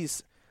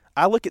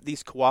 I look at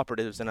these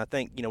cooperatives, and I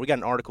think, we got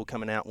an article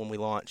coming out when we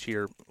launch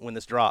here, when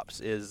this drops,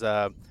 is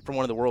from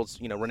one of the world's,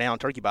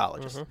 renowned turkey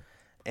biologists.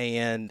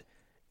 And,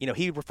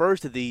 he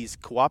refers to these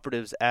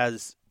cooperatives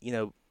as,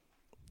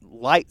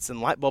 lights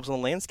and light bulbs on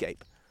the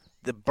landscape.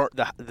 The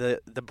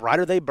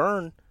brighter they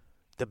burn,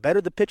 the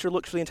better the picture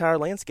looks for the entire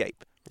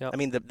landscape. Yep. I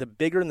mean, the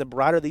bigger and the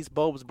brighter these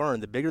bulbs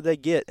burn, the bigger they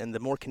get and the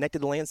more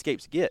connected the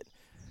landscapes get.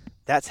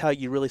 That's how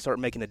you really start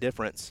making a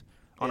difference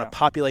on a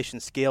population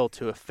scale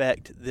to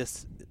affect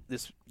this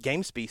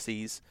game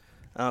species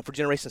for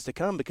generations to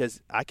come, because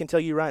I can tell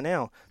you right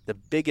now, the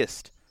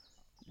biggest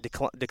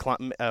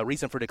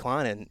reason for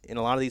decline in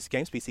a lot of these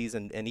game species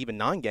and even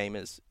non-game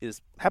is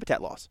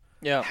habitat loss.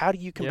 Yeah. How do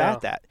you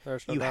combat that?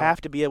 You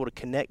have to be able to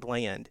connect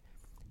land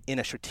in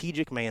a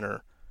strategic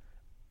manner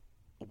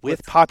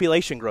with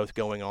population growth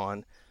going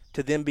on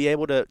to then be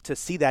able to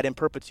see that in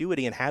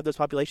perpetuity and have those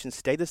populations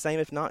stay the same,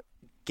 if not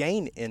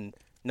gain in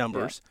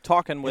numbers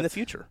in the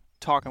future.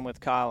 Talking with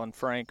Kyle and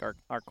Frank,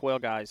 our quail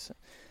guys,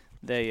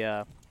 we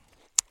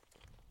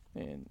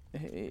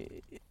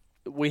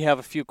have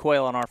a few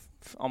quail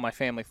on my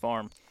family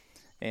farm,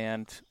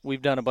 and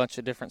we've done a bunch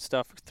of different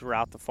stuff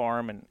throughout the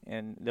farm,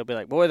 and they'll be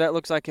like, boy, that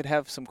looks like it'd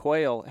have some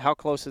quail. How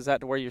close is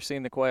that to where you're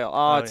seeing the quail?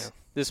 It's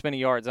this many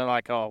yards. I'm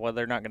like, oh, well,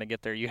 they're not going to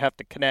get there. You have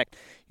to connect.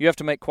 You have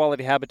to make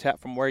quality habitat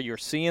from where you're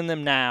seeing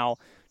them now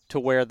to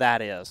where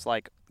that is,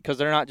 because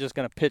they're not just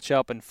going to pitch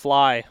up and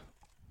fly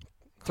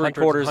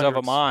 3/4 of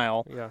a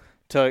mile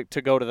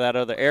to go to that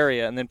other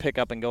area and then pick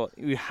up and go.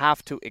 You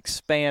have to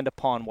expand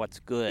upon what's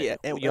good. Yeah,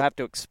 and you have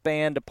to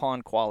expand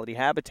upon quality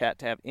habitat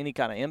to have any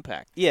kind of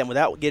impact. Yeah, and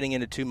without getting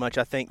into too much,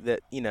 I think that,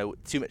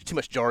 too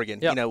much jargon,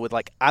 with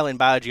like island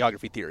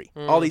biogeography theory.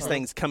 All these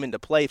things come into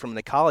play from an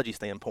ecology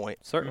standpoint.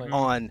 Certainly.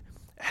 On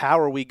how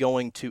are we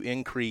going to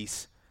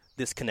increase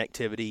this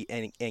connectivity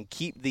and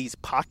keep these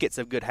pockets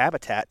of good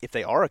habitat if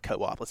they are a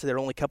co-op. Let's say they're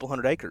only a couple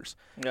hundred acres.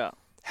 Yeah.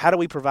 How do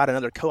we provide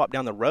another co-op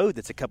down the road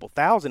that's a couple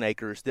thousand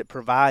acres that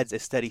provides a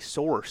steady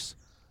source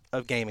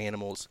of game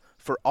animals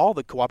for all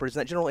the cooperatives in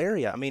that general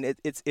area? I mean,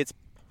 it's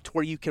to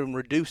where you can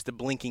reduce the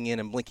blinking in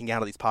and blinking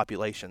out of these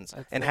populations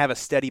and have a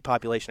steady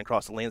population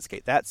across the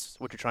landscape. That's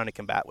what you're trying to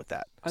combat with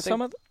that.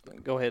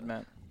 Go ahead,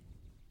 Matt.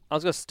 I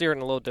was going to steer in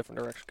a little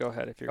different direction. Go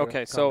ahead if you're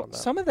okay. So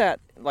some of that,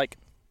 like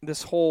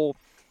this whole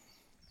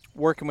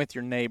working with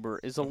your neighbor,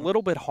 is a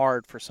little bit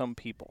hard for some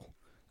people,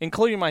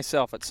 including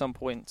myself at some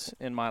points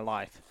in my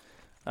life,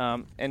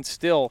 and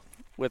still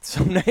with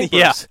some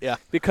neighbors. Yeah.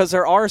 Because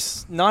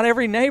not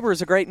every neighbor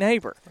is a great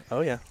neighbor.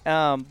 Oh yeah.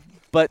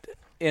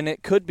 And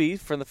it could be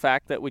from the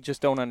fact that we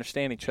just don't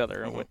understand each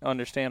other and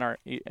understand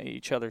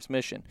each other's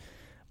mission.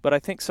 But I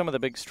think some of the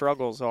big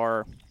struggles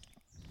are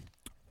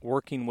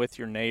working with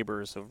your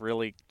neighbors, of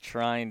really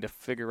trying to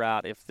figure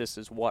out if this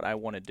is what I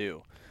want to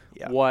do.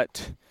 Yeah.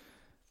 What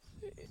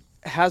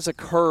has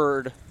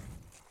occurred,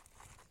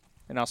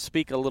 and I'll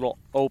speak a little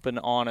open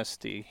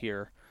honesty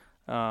here,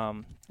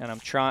 and I'm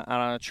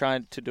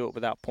trying to do it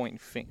without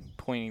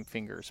pointing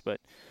fingers, but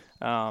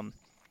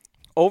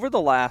over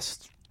the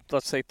last,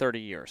 let's say, 30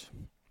 years,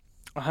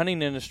 the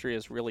hunting industry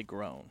has really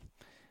grown.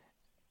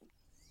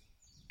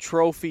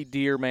 Trophy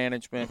deer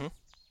management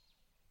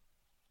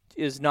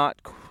is not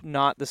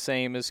the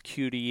same as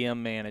QDM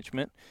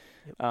management,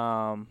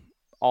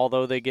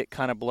 although they get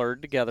kind of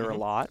blurred together a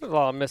lot. There's a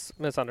lot of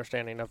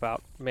misunderstanding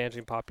about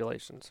managing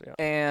populations. Yeah.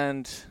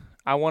 And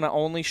I want to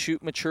only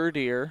shoot mature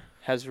deer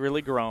has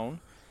really grown.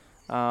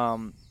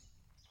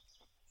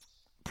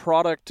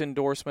 Product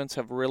endorsements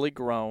have really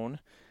grown.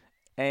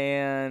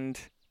 And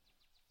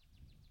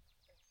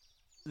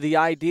the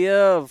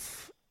idea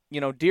of,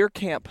 deer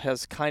camp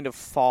has kind of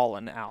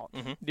fallen out.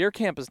 Deer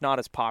camp is not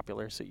as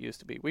popular as it used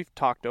to be. We've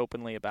talked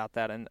openly about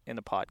that in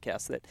the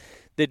podcast, that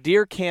the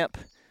deer camp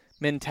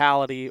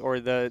mentality, or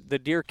the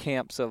deer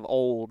camps of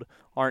old,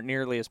 aren't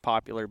nearly as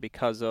popular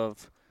because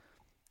of,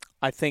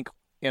 I think,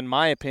 in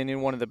my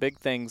opinion, one of the big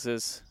things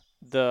is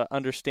the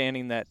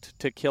understanding that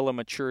to kill a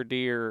mature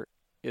deer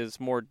is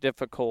more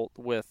difficult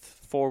with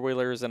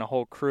four-wheelers and a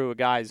whole crew of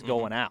guys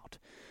going out.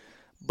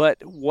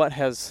 But what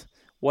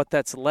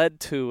that's led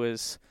to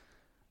is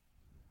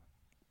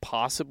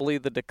possibly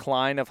the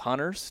decline of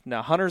hunters.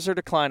 Now, hunters are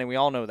declining. We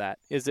all know that.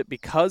 Is it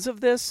because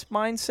of this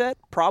mindset?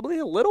 Probably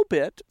a little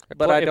bit,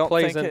 but I don't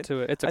think it plays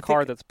into it. It's a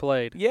card that's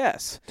played.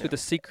 Yes. To the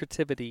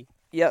secretivity.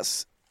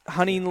 Yes.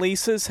 Hunting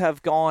leases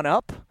have gone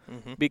up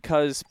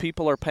because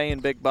people are paying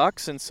big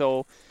bucks, and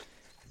so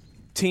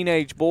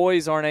teenage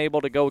boys aren't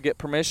able to go get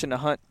permission to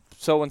hunt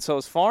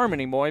so-and-so's farm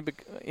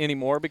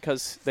anymore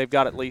because they've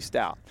got it leased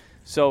out.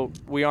 So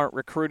we aren't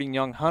recruiting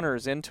young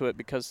hunters into it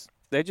because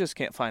they just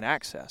can't find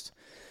access.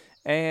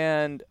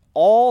 And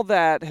all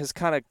that has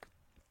kind of,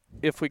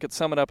 if we could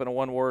sum it up in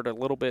one word, a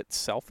little bit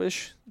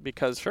selfish,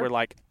 because we're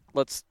like,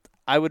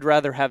 I would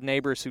rather have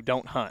neighbors who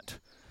don't hunt.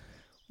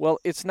 Well,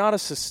 it's not a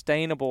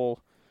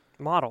sustainable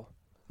model.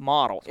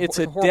 It's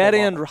a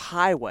dead-end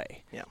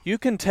highway. Yeah. You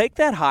can take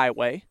that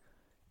highway,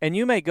 and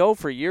you may go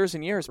for years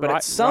and years, but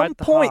at some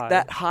point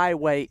that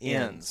highway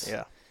ends.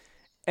 Yeah.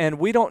 And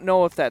we don't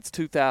know if that's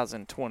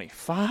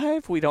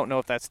 2025. We don't know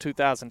if that's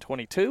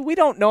 2022. We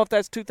don't know if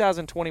that's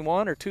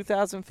 2021 or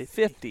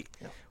 2050.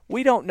 Yeah.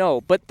 We don't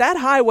know. But that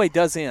highway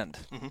does end,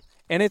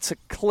 and it's a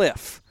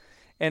cliff.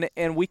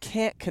 And we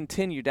can't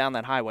continue down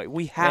that highway.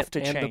 We have to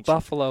change. And the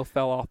buffalo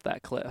fell off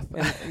that cliff.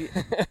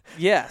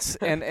 Yes,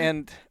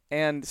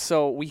 and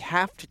so we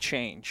have to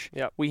change.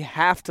 Yep. We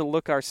have to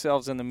look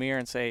ourselves in the mirror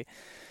and say,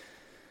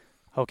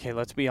 okay,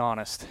 let's be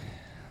honest.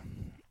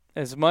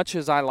 As much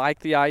as I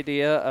like the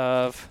idea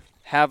of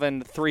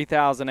having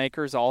 3,000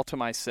 acres all to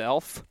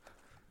myself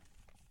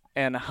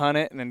and hunt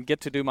it and then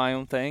get to do my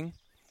own thing,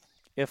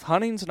 if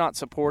hunting's not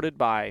supported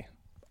by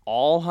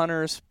all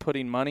hunters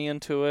putting money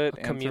into it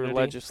and through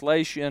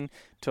legislation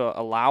to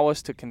allow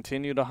us to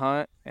continue to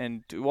hunt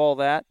and do all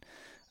that,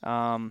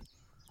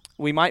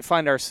 we might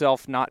find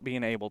ourselves not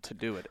being able to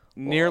do it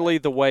nearly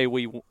the way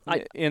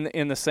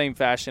in the same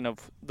fashion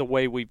of the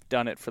way we've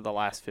done it for the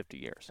last 50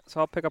 years. So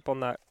I'll pick up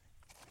on that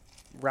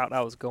route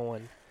I was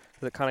going,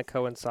 that kind of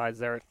coincides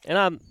there.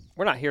 And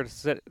we're not here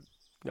to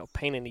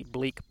paint any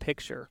bleak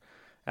picture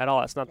at all.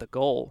 That's not the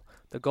goal.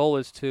 The goal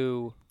is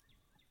to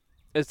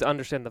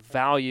understand the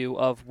value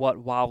of what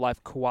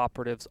wildlife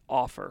cooperatives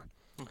offer.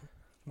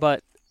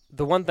 But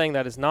the one thing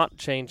that is not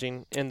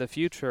changing in the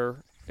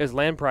future is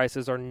land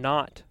prices are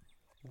not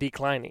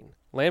declining.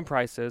 Land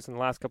prices in the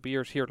last couple of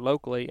years here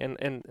locally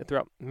and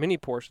throughout many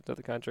portions of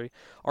the country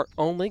are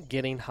only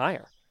getting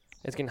higher.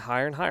 It's getting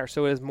higher and higher.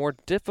 So it is more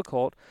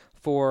difficult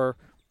for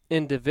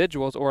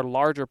individuals or a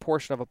larger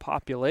portion of a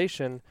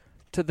population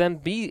to then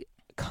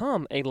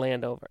become a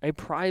landowner, a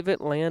private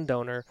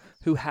landowner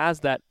who has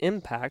that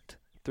impact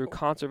through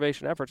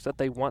conservation efforts that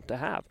they want to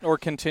have. Or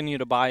continue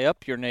to buy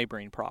up your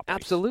neighboring properties.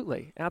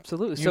 Absolutely.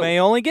 You may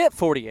only get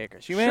 40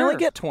 acres. You may only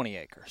get 20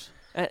 acres.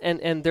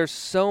 And there's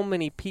so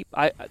many people.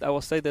 I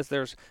will say this: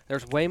 there's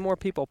way more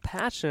people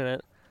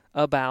passionate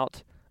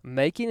about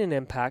making an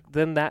impact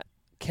than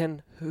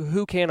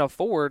who can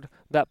afford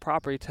that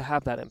property to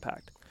have that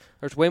impact.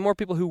 There's way more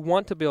people who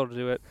want to be able to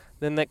do it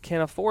than that can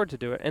afford to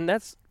do it, and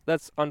that's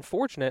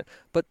unfortunate.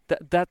 But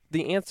that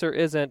the answer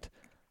isn't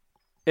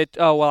it.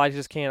 Oh well, I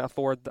just can't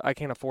afford. I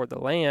can't afford the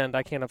land.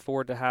 I can't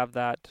afford to have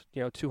that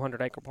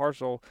 200-acre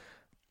parcel.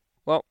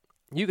 Well,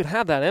 you could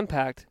have that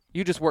impact.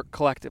 You just work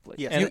collectively.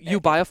 Yes. You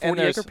buy a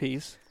 40-acre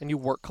piece and you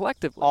work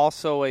collectively.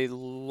 Also, a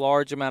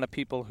large amount of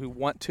people who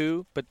want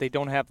to, but they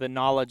don't have the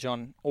knowledge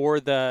on or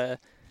the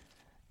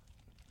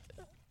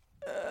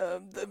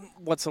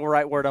what's the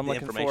right word I'm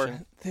looking for?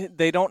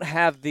 They don't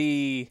have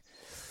the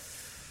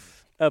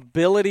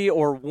ability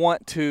or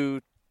want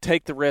to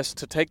take the risk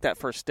to take that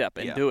first step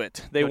and do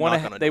it. They They're want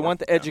knocking on they the door. want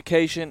the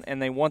education,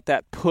 and they want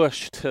that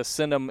push to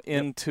send them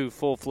into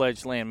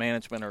full-fledged land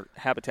management or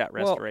habitat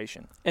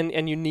restoration.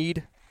 And you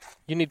need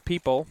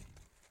people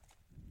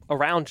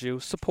around you,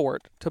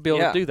 support, to be able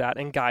to do that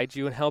and guide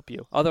you and help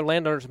you. Other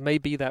landowners may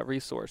be that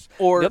resource.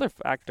 Or the other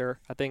factor,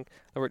 I think,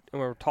 when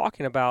we're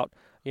talking about,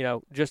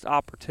 just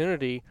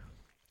opportunity,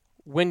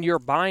 when you're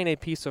buying a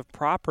piece of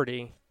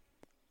property,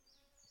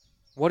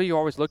 what are you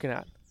always looking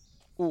at?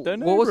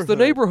 What was the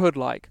neighborhood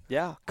like?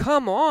 Yeah.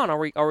 Come on,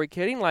 are we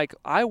kidding? Like,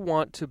 I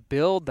want to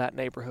build that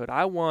neighborhood.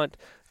 I want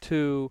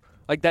to,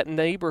 like, that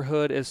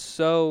neighborhood is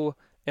so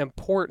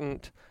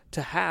important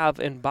to have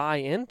and buy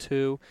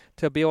into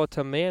to be able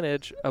to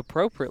manage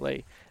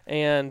appropriately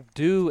and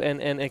do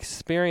and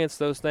experience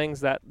those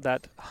things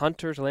that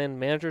hunters, land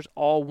managers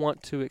all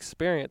want to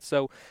experience.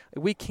 So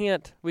we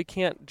can't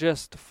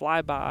just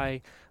fly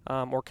by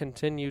or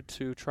continue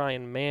to try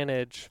and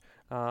manage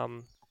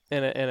in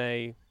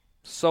a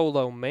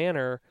solo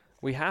manner.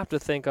 We have to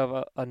think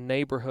of a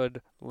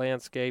neighborhood,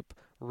 landscape,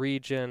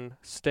 region,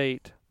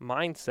 state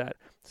mindset.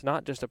 It's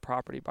not just a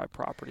property by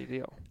property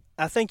deal.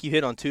 I think you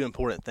hit on two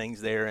important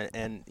things there,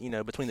 and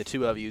between the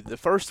two of you, the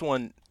first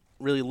one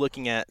really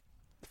looking at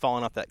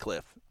falling off that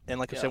cliff. And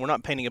like I said, we're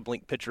not painting a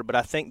bleak picture, but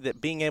I think that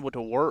being able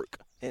to work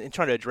and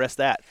trying to address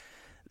that,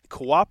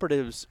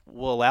 cooperatives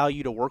will allow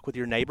you to work with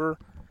your neighbor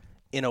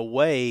in a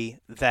way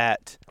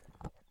that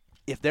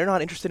if they're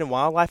not interested in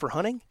wildlife or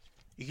hunting,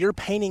 you're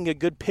painting a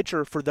good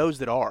picture for those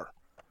that are,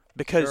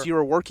 because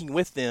you're working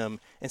with them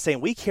and saying,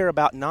 we care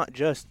about not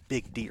just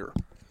big deer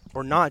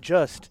or not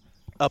just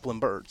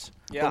upland birds,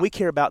 but we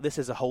care about this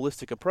as a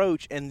holistic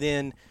approach. And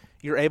then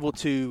you're able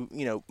to,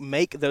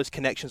 make those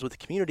connections with the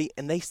community,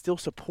 and they still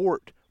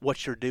support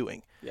what you're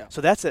doing. Yeah.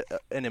 So that's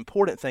an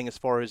important thing as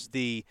far as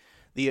the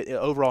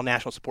overall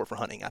national support for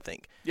hunting, I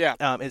think. Yeah.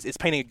 It's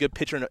painting a good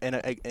picture and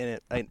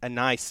a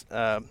nice,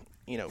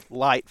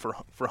 light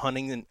for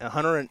hunting and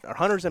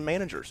hunters and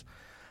managers.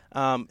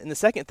 And the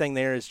second thing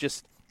there is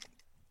just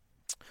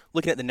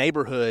looking at the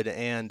neighborhood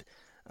and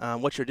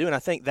what you're doing. I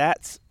think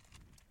that's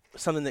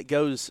something that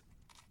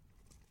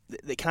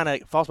kind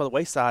of falls by the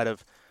wayside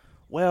of,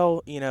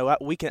 well,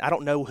 I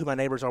don't know who my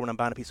neighbors are when I'm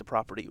buying a piece of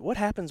property. What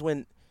happens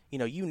when,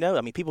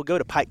 people go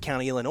to Pike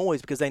County, Illinois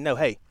because they know,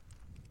 hey,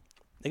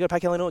 they go to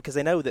Pike County, Illinois because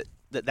they know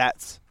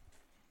that's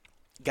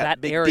got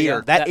that big area,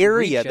 deer. That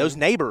area, region. Those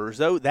neighbors,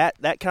 though,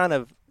 that kind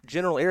of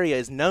general area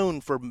is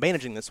known for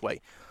managing this way.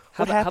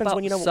 What happens how about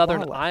when you know Southern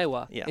wildlife?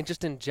 Iowa? Yeah. And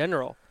just in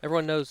general,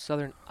 everyone knows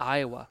Southern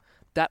Iowa.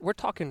 That we're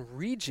talking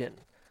region.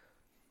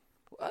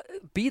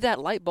 Be that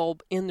light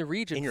bulb in the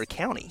region. In your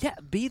county. Yeah,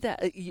 be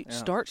that.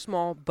 Start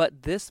small,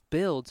 but this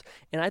builds.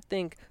 And I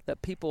think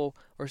that people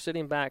are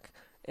sitting back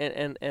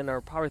and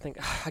are probably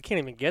thinking, I can't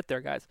even get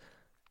there, guys.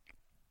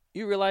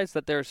 You realize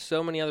that there's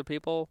so many other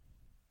people,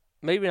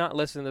 maybe not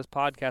listening to this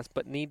podcast,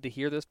 but need to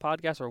hear this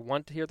podcast or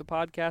want to hear the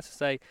podcast to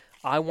say,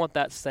 I want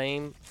that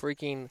same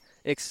freaking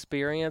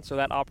experience or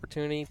that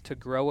opportunity to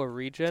grow a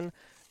region.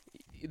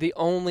 The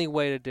only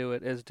way to do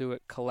it is do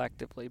it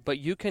collectively. But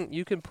you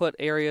can put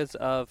areas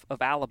of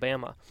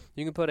Alabama,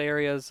 you can put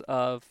areas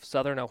of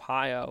Southern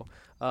Ohio,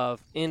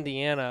 of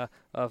Indiana,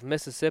 of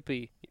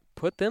Mississippi,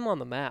 put them on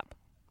the map.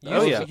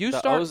 You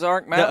start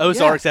Ozark Mountains. The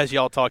Ozarks, as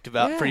y'all talked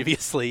about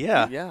previously,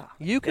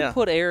 You can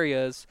put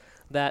areas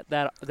that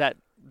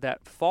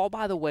fall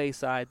by the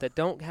wayside, that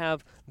don't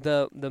have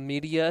the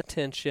media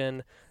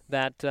attention,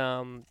 that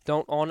don't,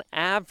 on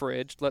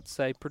average, let's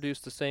say,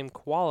 produce the same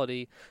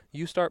quality.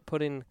 You start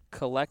putting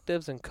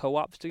collectives and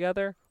co-ops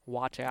together,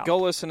 watch out. Go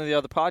listen to the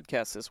other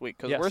podcasts this week,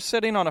 because we're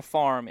sitting on a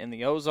farm in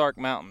the Ozark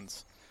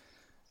Mountains.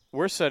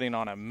 We're sitting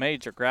on a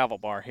major gravel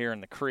bar here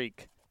in the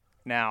creek.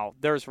 Now,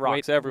 there's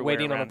rocks everywhere.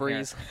 Waiting on a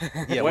breeze.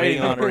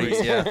 Waiting on a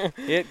breeze,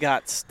 It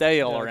got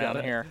stale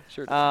around here.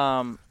 Sure.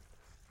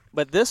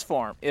 But this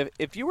farm,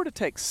 if you were to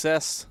take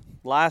Seth's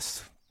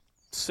last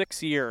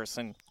 6 years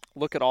and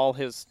look at all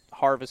his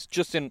harvest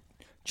just in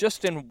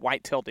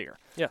whitetail deer.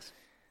 Yes.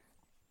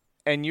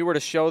 And you were to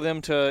show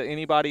them to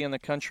anybody in the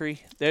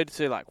country, they'd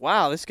say like,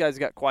 wow, this guy's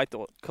got quite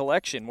the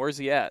collection. Where's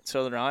he at?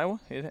 Southern Iowa?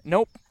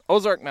 Nope.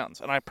 Ozark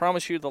Mountains. And I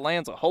promise you the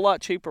land's a whole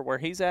lot cheaper where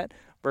he's at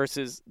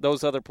versus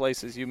those other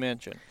places you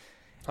mentioned.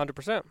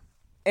 100%.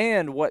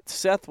 And what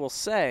Seth will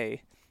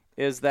say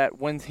is that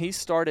when he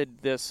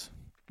started this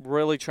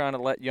really trying to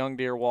let young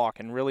deer walk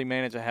and really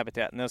manage a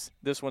habitat, and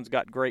this one's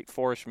got great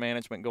forest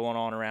management going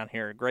on around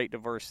here, great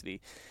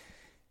diversity,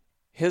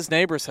 his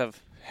neighbors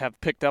have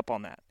picked up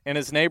on that. And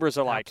his neighbors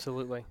are like,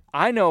 absolutely,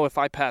 I know if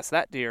I pass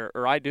that deer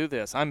or I do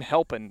this, I'm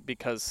helping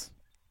because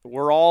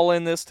we're all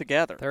in this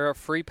together. They're a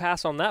free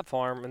pass on that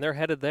farm, and they're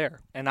headed there.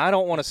 And I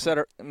don't want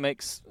to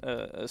make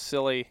a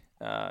silly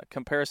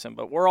comparison,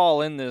 but we're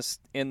all in this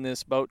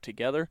boat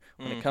together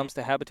when it comes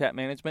to habitat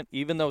management,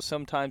 even though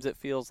sometimes it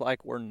feels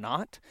like we're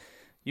not.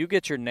 You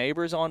get your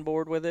neighbors on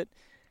board with it,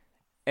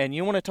 and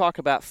you want to talk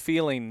about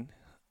feeling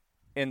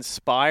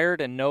inspired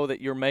and know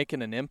that you're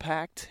making an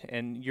impact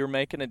and you're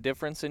making a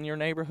difference in your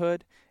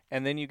neighborhood,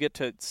 and then you get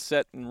to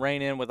sit and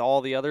rein in with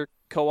all the other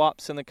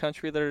co-ops in the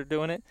country that are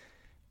doing it.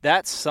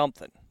 that's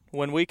something.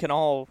 When we can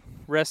all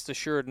rest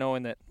assured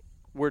knowing that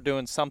we're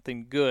doing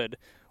something good,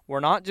 we're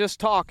not just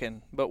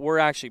talking, but we're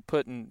actually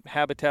putting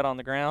habitat on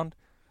the ground.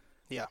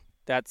 Yeah.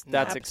 That's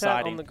habitat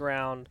exciting. on the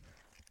ground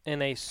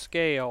in a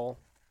scale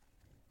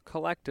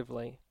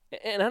collectively.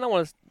 And I don't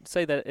want to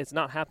say that it's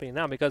not happening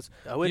now, because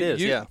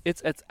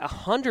it's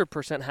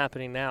 100%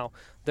 happening now.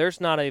 There's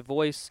not a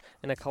voice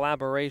and a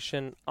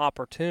collaboration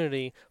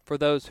opportunity for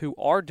those who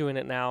are doing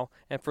it now,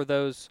 and for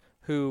those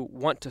who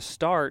want to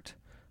start,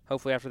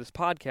 hopefully after this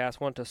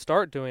podcast, want to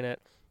start doing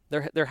it.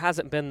 There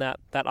hasn't been that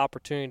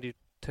opportunity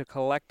to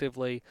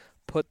collectively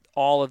put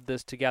all of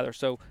this together.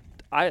 So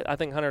I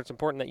think, Hunter, it's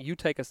important that you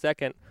take a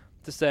second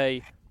to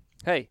say,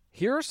 hey,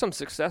 here are some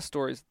success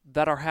stories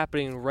that are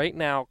happening right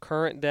now,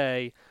 current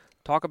day.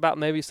 Talk about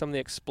maybe some of the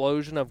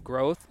explosion of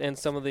growth and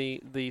some of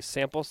the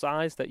sample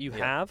size that you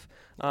have.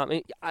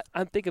 I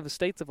think of the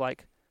states of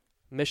like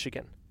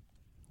Michigan,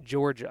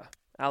 Georgia,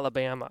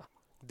 Alabama.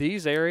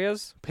 These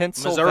areas,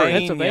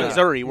 Pennsylvania.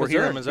 Missouri. We're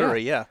here in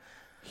Missouri, yeah.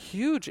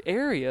 Huge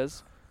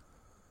areas,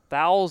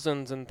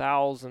 thousands and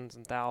thousands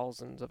and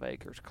thousands of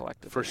acres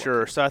collectively. For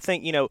sure. So I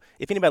think,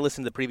 if anybody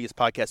listened to the previous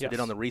podcast we did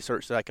on the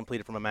research that I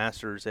completed from a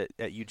master's at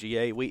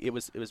UGA, it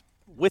was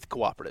with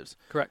cooperatives.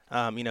 Correct.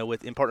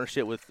 In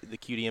partnership with the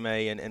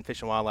QDMA and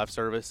Fish and Wildlife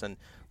Service, and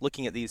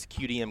looking at these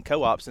QDM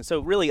co-ops. And so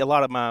really a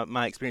lot of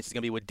my experience is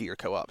going to be with deer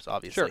co-ops,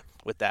 obviously,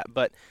 with that.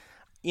 But,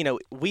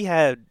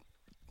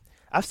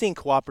 I've seen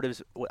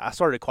cooperatives. I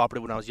started a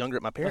cooperative when I was younger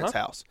at my parents'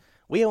 house.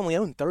 We only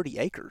owned 30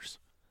 acres.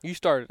 You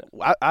started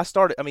it. I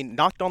started.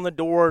 Knocked on the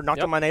door,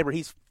 knocked on my neighbor.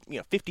 He's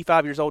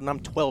 55 years old, and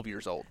I'm 12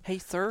 years old. Hey,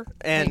 sir.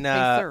 And hey,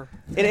 sir.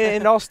 and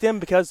it all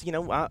stemmed because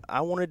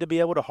I wanted to be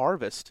able to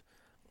harvest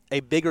a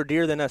bigger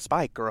deer than a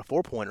spike or a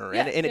 4-pointer,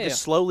 and it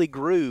just slowly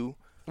grew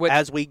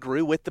as we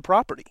grew with the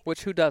property.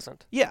 Which who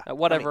doesn't? Yeah, at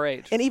whatever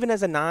age. And even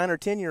as a 9 or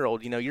 10 year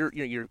old,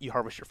 you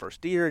harvest your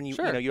first deer, and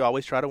you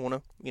always try to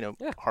want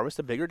to harvest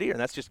a bigger deer, and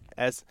that's just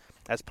as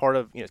part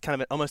of it's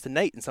kind of almost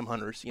innate in some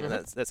hunters.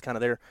 That's kind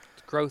of their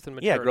growth and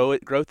maturity. Yeah,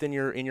 growth in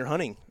your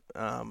hunting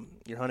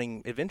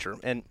adventure.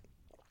 And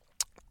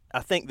I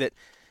think that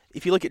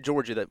if you look at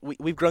Georgia, that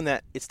we've grown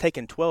that. It's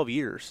taken 12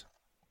 years,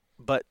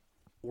 but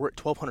we're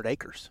at 1,200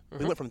 acres.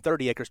 We went from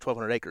 30 acres to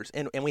 1,200 acres,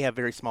 and we have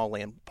very small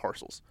land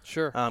parcels.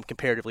 Sure.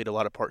 Comparatively to a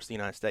lot of parts of the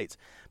United States.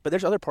 But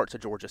there's other parts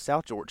of Georgia,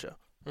 South Georgia,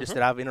 just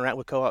that I've interacted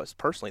with co-ops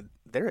personally.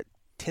 They're at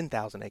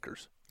 10,000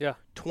 acres. Yeah.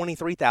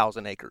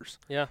 23,000 acres.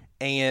 Yeah.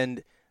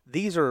 And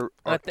these are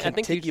contiguous I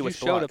think you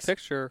showed blocks. a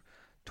picture,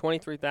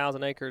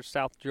 23,000 acres,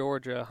 South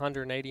Georgia,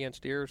 180-inch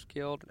deers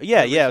killed.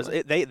 Yeah.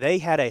 They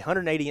had a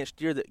 180-inch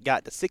deer that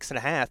got to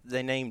 6.5.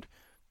 They named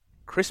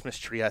Christmas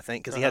Tree, I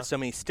think, because he had so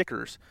many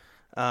stickers.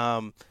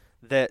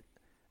 That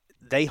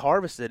they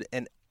harvested,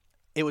 and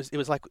it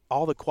was like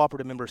all the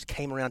cooperative members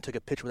came around and took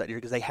a picture with that deer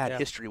because they had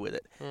history with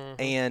it.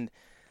 And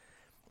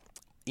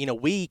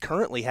we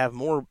currently have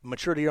more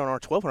mature deer on our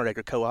 1,200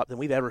 acre co-op than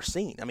we've ever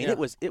seen. I mean, it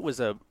was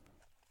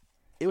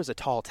a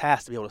tall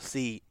task to be able to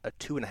see a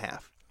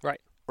 2.5,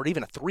 right, or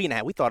even a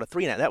 3.5. We thought a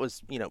 3.5. That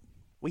was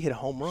we hit a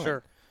home run.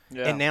 Sure.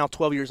 Yeah. And now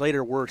 12 years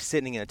later, we're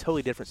sitting in a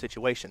totally different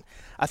situation.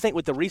 I think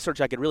with the research,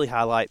 I could really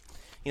highlight,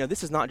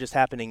 this is not just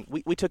happening.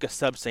 We took a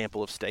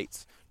subsample of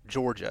states,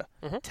 Georgia,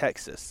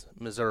 Texas,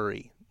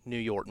 Missouri, New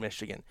York,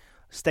 Michigan,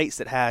 states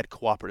that had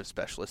cooperative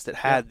specialists, that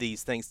had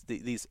these things,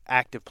 these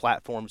active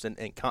platforms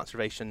and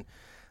conservation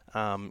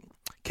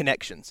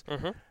connections,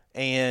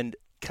 and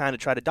kind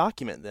of try to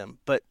document them.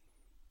 But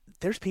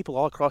there's people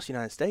all across the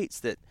United States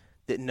that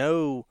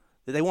know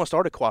that they want to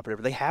start a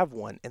cooperative, they have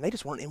one, and they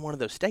just weren't in one of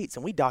those states.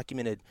 And we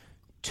documented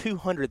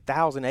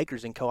 200,000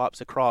 acres in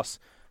co-ops across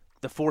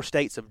the 4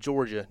 states of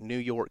Georgia, New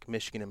York,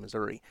 Michigan, and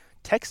Missouri.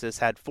 Texas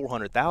had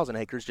 400,000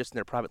 acres just in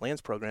their private lands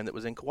program that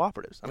was in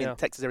cooperatives. I mean,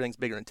 Texas, everything's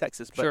bigger in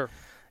Texas, but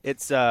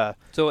it's so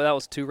that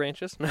was 2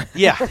 ranches. No.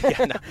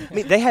 I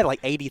mean, they had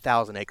like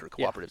 80,000 acre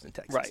cooperatives in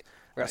Texas.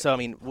 Right. So I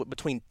mean,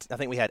 between I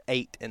think we had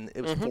 8, and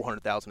it was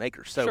 400,000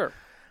 acres. So.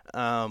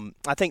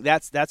 I think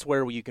that's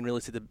where you can really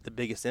see the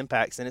biggest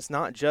impacts, and it's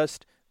not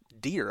just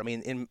deer. I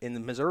mean,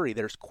 in Missouri,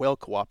 there's quail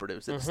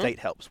cooperatives that the state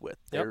helps with.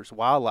 There's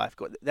wildlife.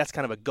 That's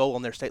kind of a goal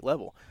on their state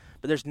level.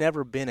 But there's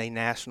never been a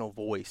national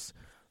voice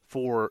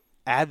for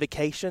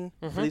advocation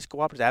for these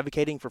cooperatives,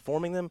 advocating for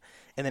forming them,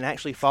 and then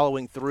actually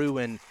following through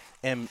and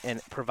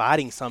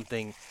providing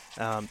something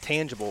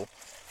tangible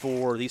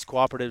for these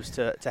cooperatives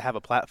to have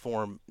a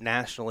platform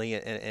nationally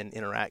and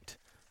interact.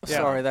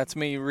 Sorry, that's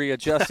me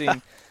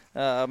readjusting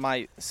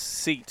my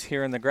seat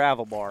here in the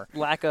gravel bar.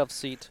 Lack of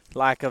seat.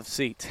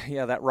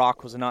 Yeah, that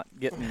rock was not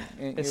getting.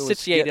 It's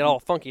situated all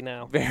funky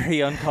now.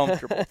 Very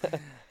uncomfortable.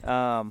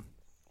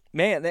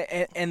 Man,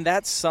 and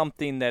that's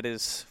something that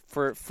is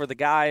for the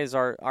guys,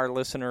 our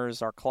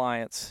listeners, our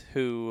clients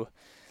who.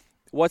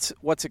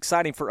 What's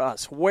exciting for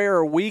us? Where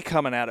are we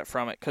coming at it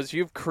from it? Because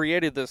you've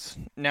created this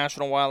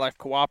National Wildlife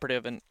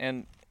Cooperative,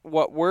 and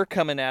what we're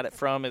coming at it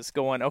from is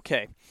going,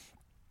 okay,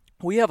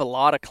 we have a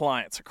lot of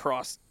clients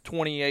across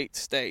 28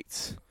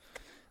 states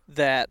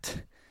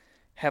that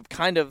have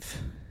kind of,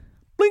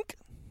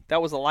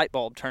 that was a light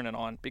bulb turning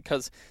on,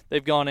 because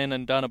they've gone in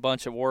and done a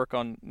bunch of work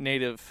on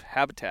native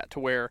habitat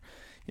to where,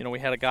 we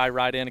had a guy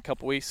write in a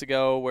couple weeks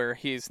ago where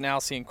he's now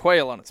seeing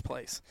quail on his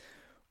place.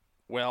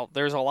 Well,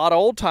 there's a lot of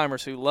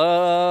old-timers who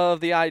love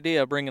the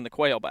idea of bringing the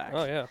quail back.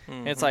 Oh, yeah.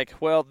 And it's like,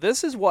 well,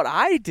 this is what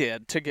I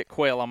did to get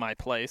quail on my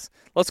place.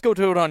 Let's go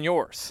do it on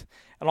yours.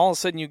 And all of a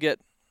sudden you get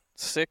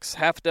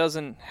half a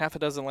dozen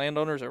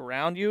landowners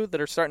around you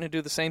that are starting to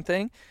do the same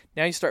thing.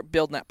 Now you start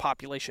building that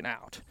population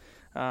out.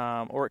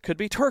 Or it could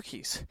be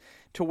turkeys,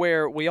 to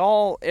where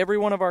every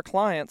one of our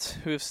clients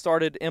who have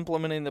started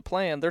implementing the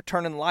plan, they're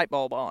turning the light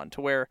bulb on to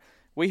where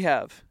we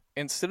have,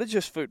 instead of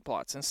just food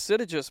plots,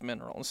 instead of just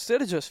mineral,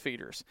 instead of just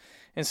feeders,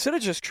 instead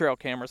of just trail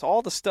cameras,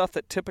 all the stuff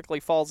that typically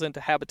falls into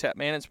habitat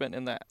management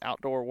in the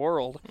outdoor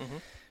world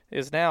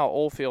is now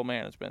oil field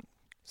management,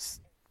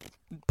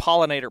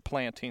 pollinator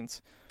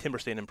plantings, timber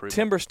stand improvement,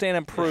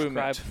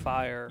 prescribed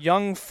fire,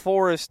 young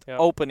forest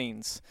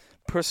openings,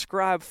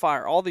 prescribed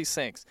fire, all these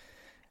things.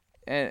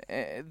 And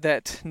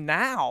that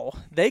now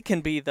they can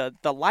be the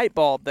light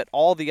bulb that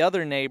all the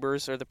other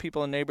neighbors or the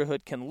people in the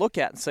neighborhood can look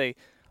at and say,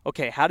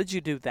 okay, how did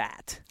you do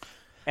that?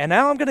 And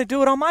now I'm going to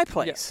do it on my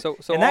place. Yeah,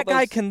 so and that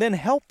guy can then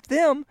help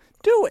them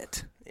do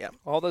it. Yeah.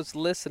 All those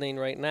listening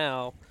right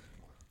now,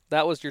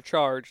 that was your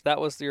charge.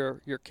 That was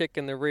your kick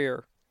in the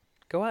rear.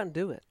 Go out and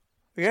do it.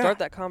 Yeah. Start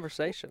that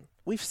conversation.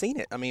 We've seen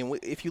it. I mean,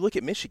 if you look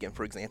at Michigan,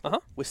 for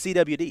example, with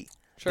CWD,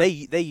 sure.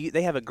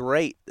 they have a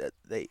great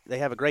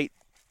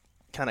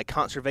kind of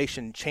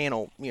conservation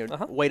channel,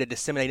 way to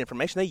disseminate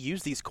information. They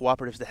use these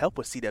cooperatives to help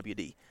with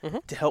CWD,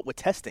 to help with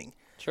testing.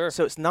 Sure.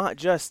 So it's not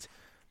just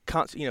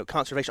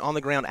conservation on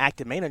the ground,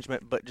 active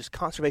management, but just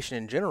conservation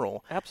in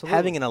general. Absolutely.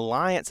 Having an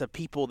alliance of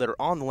people that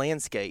are on the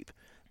landscape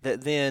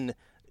that then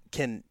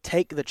can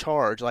take the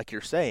charge, like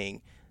you're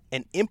saying,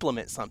 and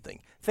implement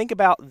something. Think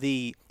about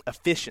the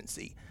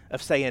efficiency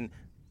of saying,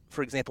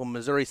 for example,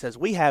 Missouri says,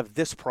 we have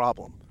this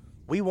problem.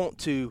 We want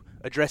to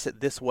address it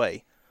this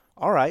way.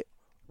 All right.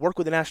 Work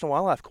with the National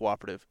Wildlife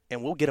Cooperative,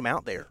 and we'll get them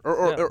out there.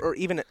 Or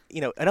even,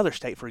 another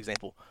state, for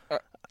example.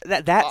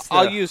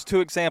 I'll use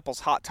two examples,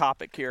 hot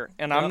topic here.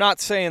 And I'm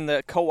not saying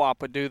that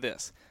co-op would do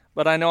this,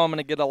 but I know I'm going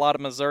to get a lot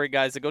of Missouri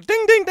guys that go,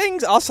 ding, ding,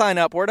 dings, I'll sign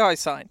up. Where do I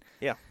sign?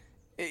 Yeah.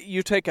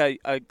 You take a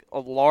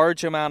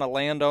large amount of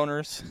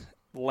landowners'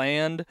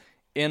 land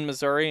in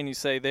Missouri, and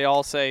they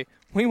all say,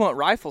 we want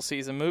rifle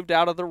season moved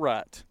out of the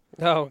rut.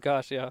 Oh,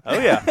 gosh, yeah. Oh,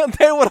 yeah.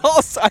 They would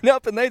all sign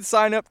up, and they'd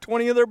sign up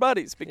 20 of their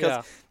buddies,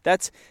 because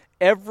that's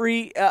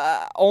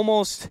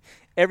almost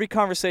every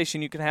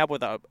conversation you can have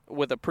with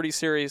a pretty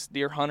serious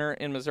deer hunter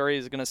in Missouri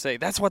is going to say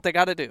that's what they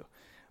got to do.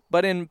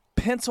 But in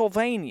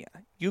Pennsylvania,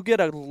 you get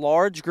a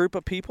large group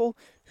of people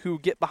who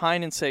get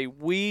behind and say,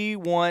 we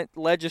want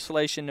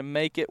legislation to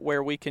make it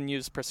where we can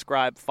use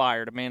prescribed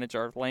fire to manage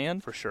our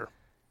land. For sure.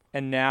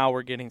 And now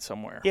we're getting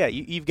somewhere. Yeah,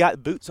 you've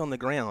got boots on the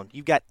ground.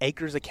 You've got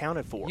acres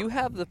accounted for. You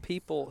have the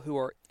people who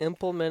are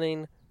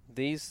implementing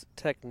these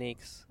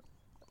techniques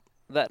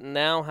that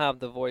now have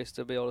the voice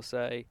to be able to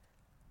say,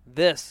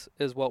 this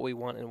is what we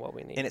want and what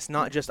we need. And it's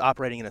not just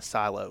operating in a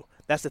silo.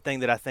 That's the thing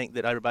that I think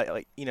that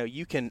everybody,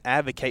 you can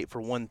advocate for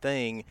one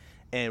thing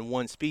and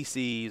one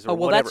species or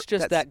whatever. That's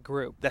just that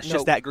group. That's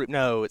just that group.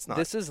 No, it's not.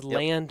 This is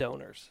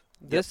landowners.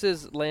 This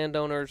is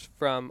landowners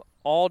from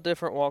all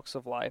different walks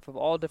of life, of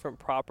all different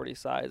property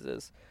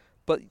sizes.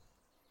 But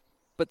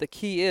the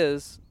key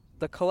is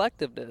the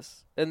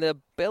collectiveness and the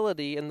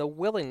ability and the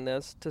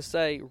willingness to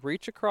say,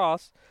 reach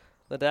across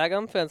the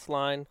daggum fence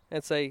line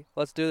and say,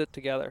 let's do it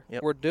together.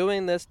 Yep. We're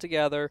doing this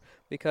together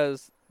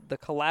because the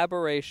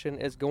collaboration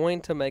is going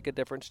to make a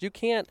difference.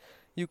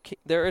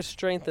 There is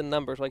strength in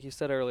numbers, like you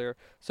said earlier.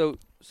 So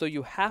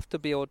you have to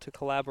be able to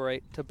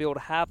collaborate, to be able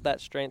to have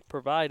that strength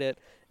provided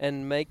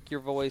and make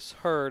your voice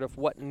heard of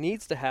what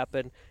needs to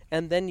happen.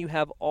 And then you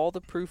have all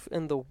the proof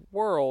in the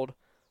world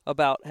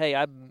about, hey,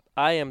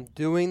 I am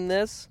doing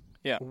this.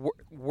 Yeah.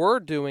 We're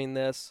doing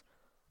this.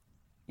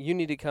 You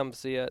need to come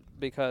see it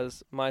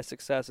because my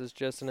success is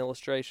just an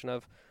illustration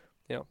of,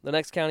 the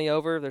next county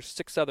over, there's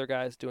 6 other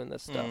guys doing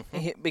this stuff.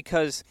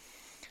 Because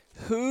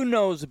who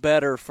knows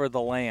better for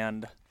the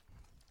land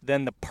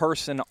than the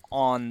person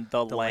on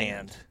the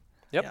land?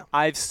 Yep. Yeah.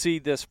 I've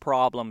seen this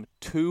problem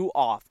too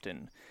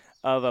often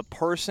of a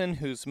person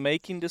who's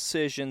making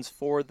decisions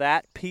for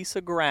that piece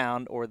of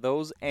ground or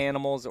those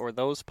animals or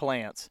those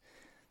plants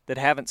that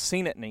haven't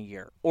seen it in a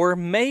year or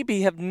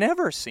maybe have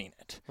never seen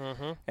it.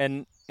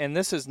 And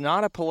this is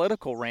not a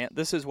political rant.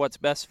 This is what's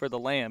best for the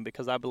land,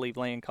 because I believe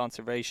land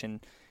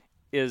conservation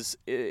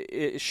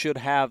it should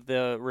have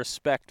the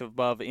respect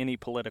above any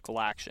political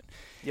action.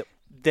 Yep.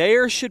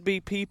 There should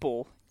be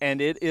people, and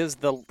it is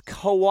the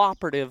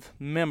cooperative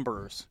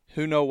members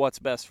who know what's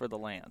best for the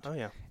land. Oh,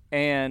 yeah.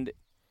 And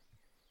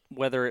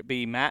whether it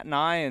be Matt and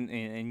I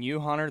and you,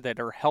 Hunter, that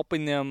are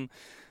helping them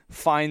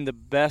find the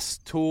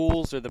best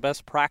tools or the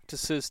best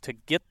practices to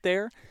get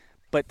there,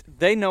 but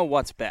they know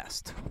what's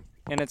best.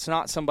 And it's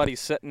not somebody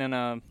sitting in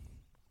a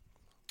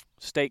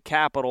state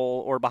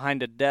capitol or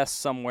behind a desk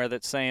somewhere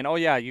that's saying, oh,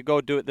 yeah, you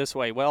go do it this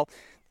way. Well,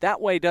 that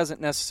way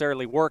doesn't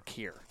necessarily work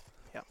here.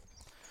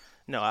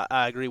 No,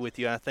 I agree with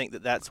you. I think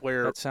that's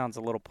where That sounds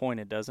a little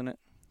pointed, doesn't it?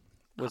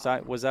 Was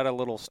that a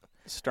little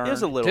stern? it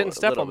was a little. Didn't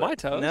step little on my bit.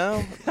 toes.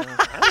 No,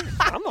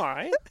 I'm all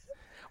right.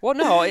 Well,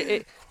 no,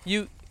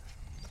 you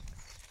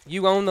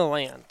own the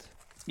land.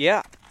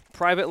 Yeah.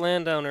 Private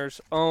landowners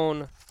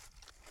own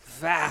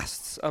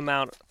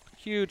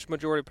huge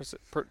majority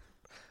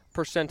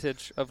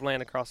percentage of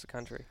land across the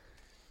country.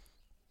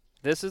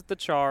 This is the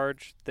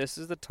charge. This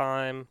is the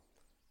time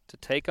to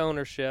take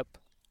ownership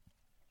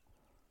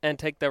and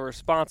take the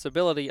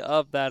responsibility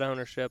of that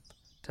ownership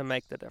to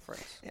make the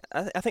difference.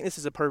 I think this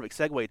is a perfect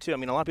segue too. I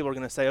mean, a lot of people are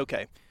going to say,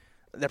 okay,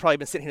 they've probably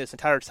been sitting here this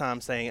entire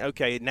time saying,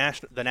 okay,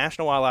 the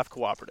National Wildlife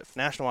Cooperative.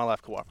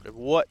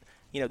 What,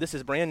 this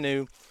is brand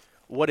new.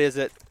 What is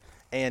it?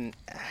 And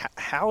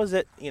how is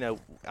it?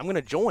 I'm going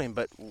to join,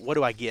 but what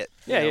do I get?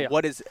 Yeah.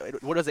 What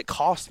does it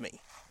cost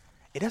me?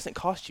 It doesn't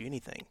cost you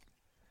anything.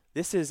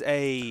 This is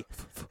a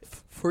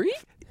free.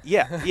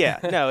 Yeah.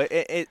 No,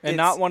 it's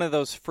not one of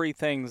those free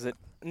things that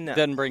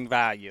doesn't bring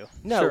value.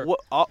 No, Sure.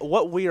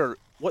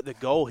 what the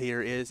goal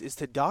here is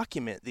to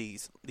document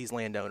these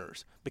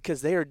landowners,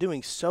 because they are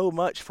doing so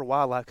much for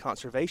wildlife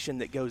conservation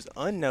that goes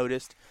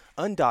unnoticed,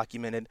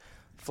 undocumented,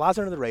 flies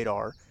under the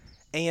radar.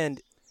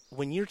 And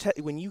when you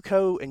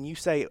go and you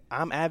say,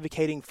 I'm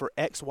advocating for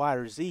X, Y,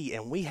 or Z,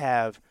 and we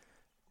have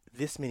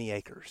this many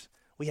acres,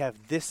 we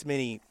have this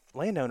many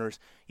landowners,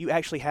 you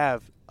actually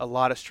have a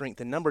lot of strength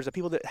in numbers of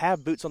people that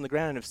have boots on the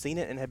ground and have seen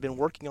it and have been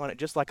working on it,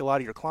 just like a lot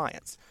of your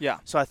clients. Yeah.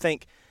 So I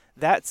think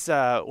that's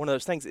one of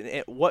those things.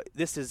 What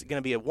this is going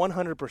to be a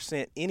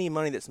 100%. Any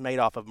money that's made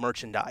off of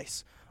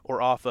merchandise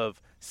or off of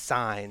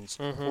signs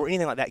or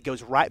anything like that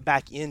goes right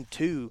back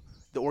into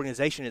the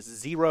organization. It's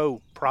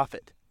zero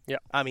profit. Yeah.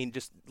 I mean,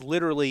 just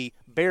literally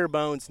bare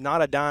bones.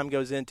 Not a dime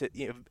goes into.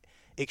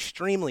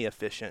 Extremely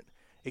efficient,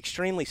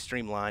 extremely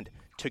streamlined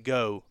to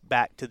go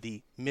back to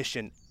the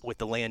mission with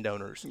the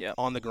landowners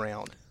on the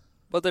ground.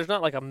 But there's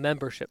not like a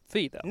membership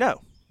fee, though.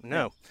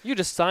 No. You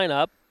just sign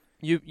up.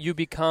 You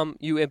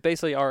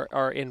basically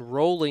are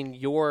enrolling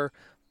your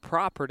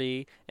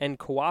property and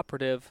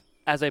cooperative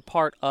as a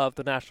part of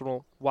the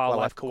National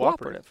Wildlife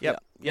Cooperative.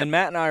 Yep. And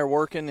Matt and I are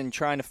working and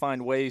trying to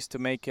find ways to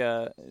make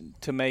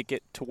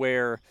it to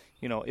where,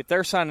 if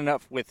they're signing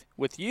up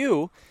with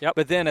you,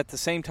 but then at the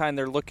same time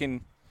they're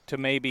looking to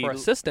maybe for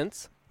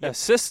assistance.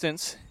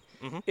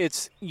 Mm-hmm.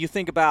 It's, you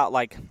think about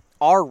like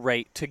our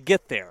rate to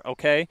get there.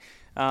 Okay.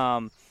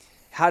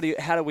 How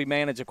do we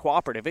manage a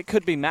cooperative? It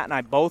could be Matt and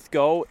I both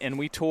go and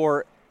we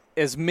tour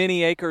as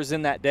many acres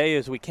in that day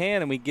as we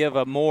can, and we give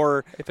a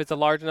more. If it's a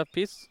large enough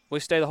piece, we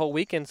stay the whole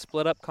weekend,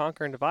 split up,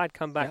 conquer, and divide,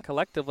 come back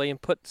collectively,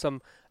 and put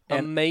some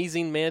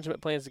amazing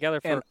management plans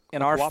together for.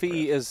 And our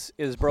fee is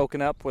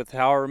broken up with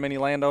however many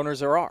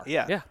landowners there are.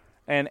 Yeah.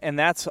 And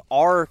that's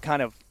our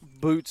kind of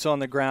boots on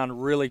the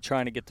ground, really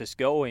trying to get this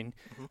going,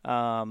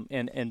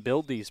 and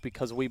build these,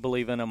 because we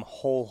believe in them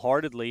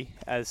wholeheartedly.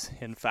 As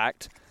in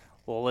fact,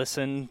 we'll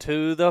listen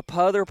to the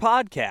other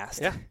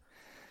podcast. Yeah.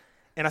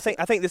 And I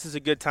think this is a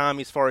good time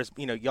as far as,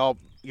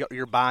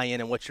 your buy-in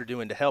and what you're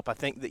doing to help. I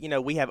think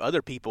that, we have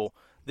other people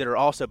that are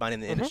also buying in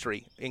the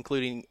industry,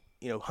 including,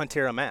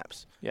 Huntera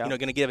Maps. Yeah. Going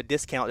to give a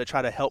discount to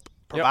try to help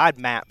provide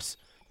maps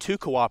to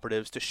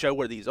cooperatives to show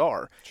where these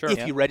are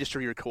if you register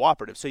your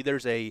cooperative. So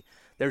there's a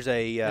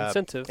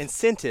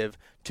incentive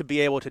to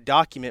be able to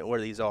document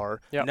where these are,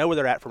 know where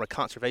they're at from a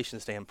conservation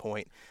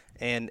standpoint,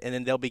 and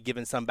then they'll be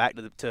giving some back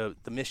to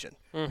the mission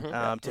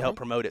to help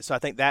promote it. So I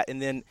think that,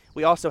 and then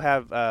we also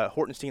have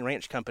Hortenstein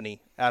Ranch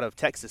Company out of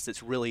Texas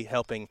that's really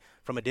helping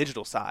from a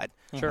digital side,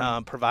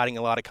 providing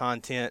a lot of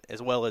content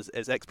as well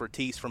as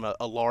expertise from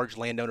a large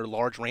landowner,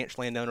 large ranch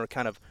landowner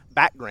kind of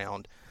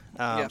background.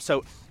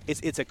 So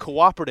it's a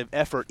cooperative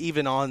effort,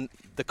 even on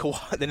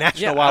the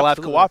National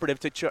Wildlife Cooperative,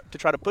 to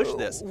try to push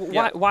this.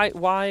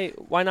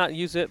 Why not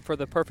use it for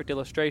the perfect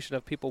illustration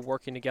of people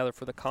working together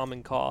for the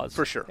common cause?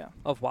 For sure.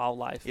 Of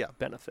wildlife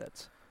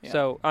benefits. Yeah.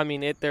 So I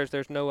mean,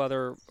 there's no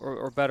other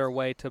or better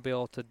way to be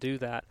able to do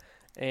that.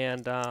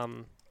 And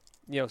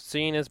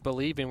seeing is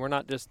believing. We're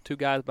not just three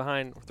guys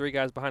behind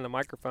a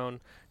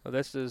microphone.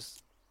 This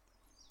is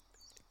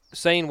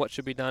saying what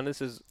should be done.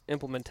 This is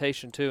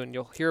implementation too, and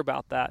you'll hear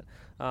about that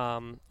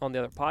on the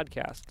other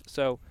podcast.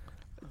 So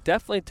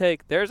definitely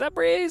there's that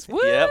breeze. Woo!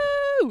 Yep.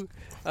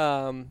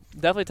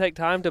 Definitely take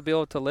time to be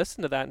able to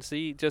listen to that and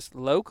see just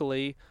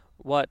locally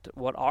what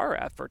our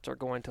efforts are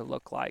going to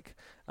look like.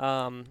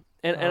 I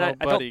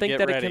don't think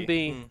that it can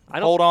be.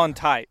 Hold on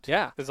tight.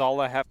 Yeah, is all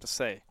I have to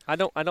say. I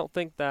don't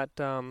think that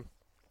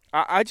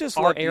I just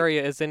our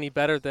area is any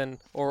better than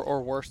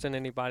or worse than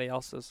anybody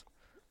else's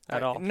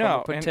at all.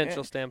 No, from a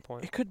potential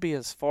standpoint. It could be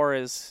as far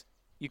as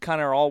you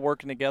kind of are all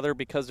working together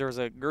because there's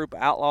a group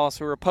of outlaws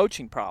who are a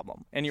poaching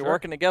problem, and you're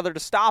working together to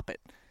stop it.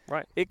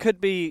 Right. It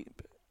could be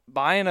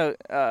buying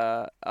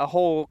a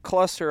whole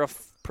cluster of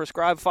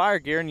prescribed fire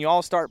gear, and you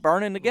all start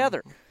burning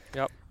together.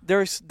 Yep.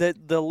 There's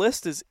the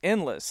list is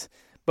endless,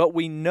 but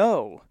we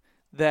know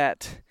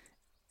that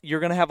you're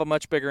going to have a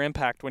much bigger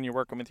impact when you're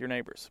working with your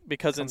neighbors,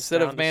 because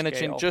instead of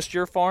managing just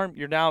your farm,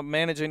 you're now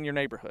managing your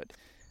neighborhood.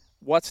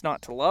 What's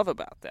not to love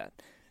about that?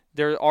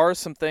 there are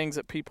some things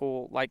that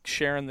people like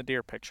sharing the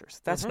deer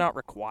pictures. That's not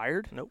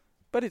required. Nope.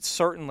 But it's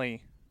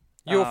certainly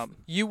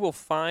You will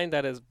find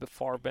that is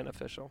far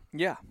beneficial.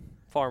 yeah.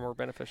 Far more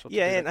beneficial. To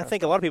Yeah, do that and I kind of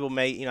think a stuff. lot of people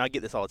may, I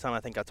get this all the time. I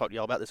think I talked to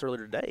y'all about this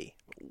earlier today.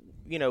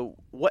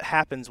 What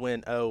happens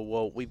when,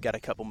 we've got a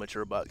couple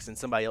mature bucks and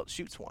somebody else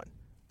shoots one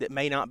that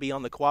may not be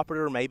on the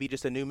cooperative or maybe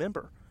just a new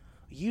member?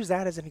 Use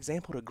that as an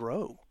example to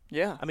grow.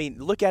 Yeah. I mean,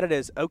 look at it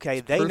as,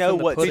 okay, they proof know in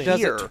the what's pudding. He does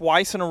here. it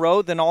twice in a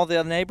row, then all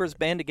the neighbors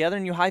band together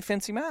and you high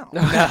fence him out.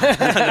 No.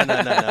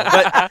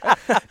 But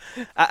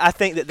I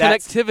think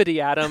that's Connectivity,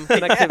 Adam.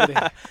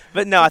 Connectivity.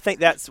 But no, I think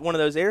that's one of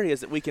those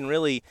areas that we can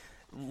really,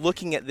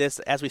 looking at this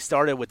as we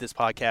started with this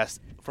podcast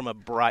from a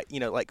bright,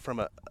 like from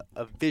a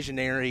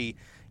visionary,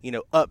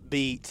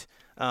 upbeat,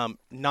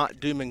 not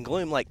doom and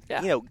gloom. Like,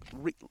 Yeah.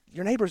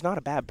 Your neighbor's not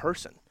a bad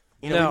person.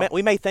 No.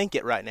 We may think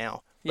it right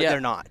now, but Yeah.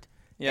 they're not.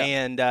 Yeah.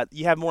 And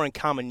you have more in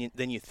common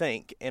than you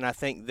think. And I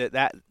think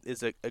that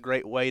is a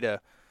great way to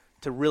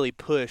really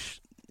push,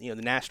 the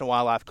National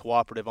Wildlife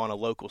Cooperative on a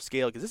local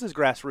scale, because this is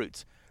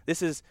grassroots.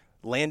 This is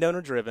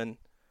landowner driven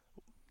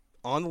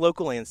on the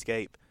local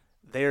landscape,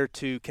 there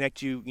to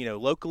connect you,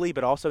 locally,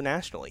 but also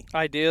nationally.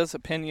 Ideas,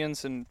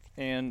 opinions,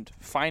 and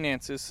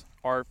finances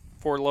are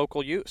for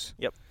local use.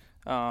 Yep.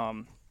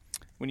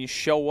 When you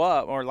show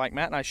up, or like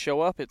Matt and I show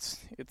up,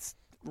 it's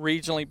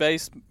regionally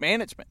based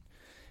management,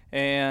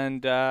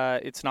 and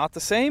it's not the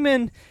same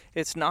in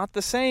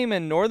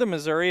northern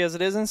Missouri as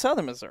it is in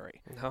southern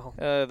Missouri. No.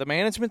 The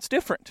management's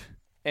different,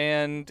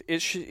 and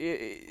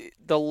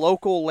the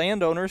local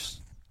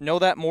landowners know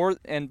that more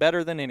and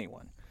better than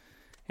anyone.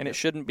 And it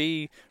shouldn't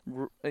be.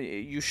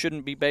 You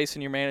shouldn't be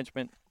basing your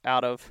management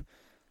out of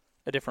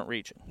a different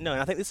region. No, and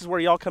I think this is where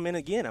y'all come in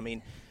again. I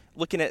mean,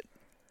 looking at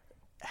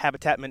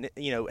habitat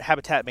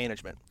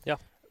management. Yeah.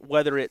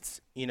 Whether it's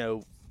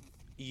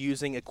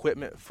using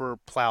equipment for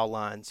plow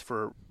lines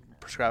for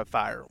prescribed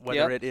fire,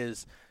 whether Yep. it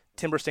is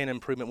timber stand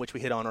improvement, which we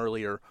hit on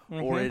earlier,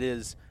 or Mhm. it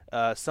is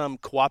some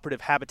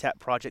cooperative habitat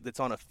project that's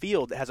on a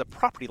field that has a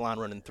property line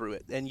running through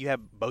it, and you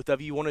have both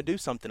of you want to do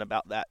something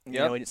about that.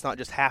 Yep. And it's not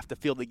just half the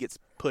field that gets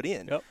put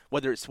in. Yep.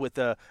 Whether it's with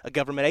a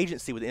government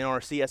agency, with the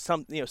NRC, as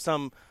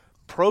some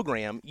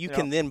program, you Yep.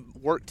 can then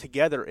work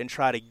together and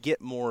try to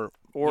get more.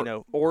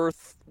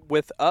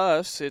 With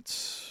us,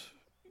 it's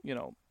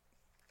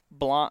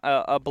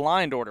a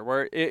blind order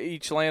where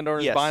each landowner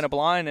is Yes. buying a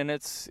blind, and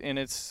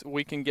it's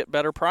we can get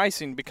better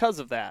pricing because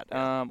of that.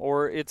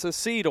 Or it's a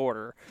seed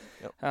order.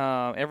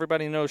 Yep.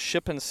 Everybody knows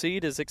shipping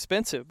seed is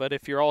expensive, but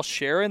if you're all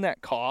sharing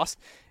that cost,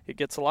 it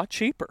gets a lot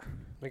cheaper.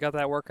 We got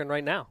that working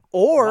right now. A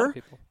lot of Or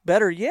people.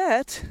 better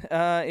yet,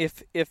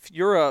 if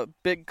you're a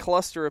big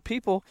cluster of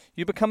people,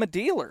 you become a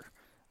dealer.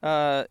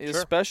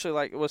 Especially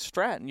like with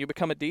Stratton, you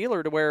become a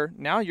dealer to where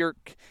now your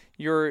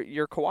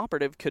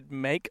cooperative could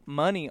make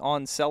money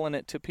on selling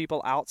it to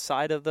people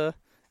outside of the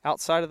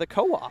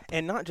co-op.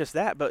 And not just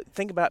that, but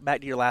think about back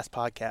to your last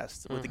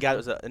podcast with the guy that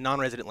was a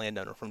non-resident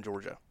landowner from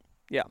Georgia.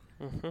 Yeah.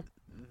 Mm-hmm.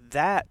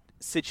 That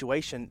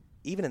situation,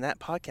 even in that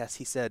podcast,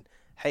 he said,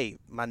 hey,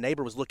 my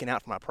neighbor was looking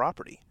out for my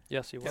property.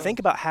 Yes, you will. Think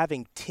about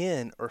having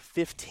 10 or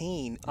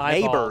 15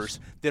 Eyeballs. neighbors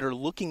that are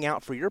looking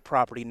out for your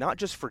property, not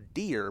just for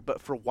deer, but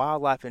for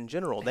wildlife in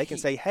general. They can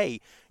say, hey,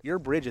 your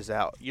bridge is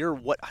out. You're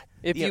what?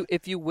 If you know-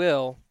 if you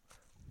will,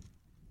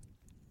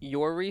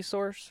 your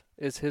resource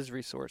is his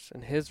resource,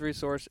 and his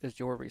resource is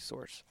your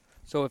resource.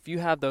 So if you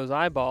have those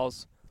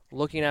eyeballs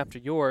looking after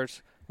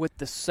yours with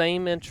the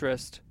same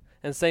interest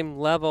and same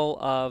level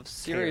of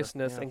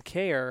seriousness yeah. and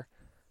care,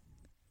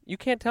 you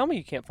can't tell me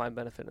you can't find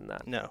benefit in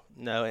that. No,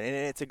 and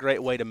it's a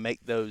great way to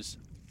make those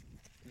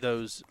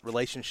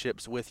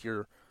relationships with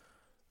your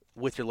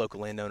local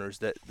landowners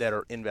that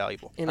are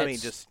invaluable. And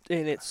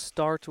And it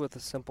starts with a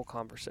simple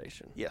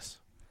conversation. yes.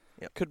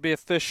 Could be a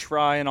fish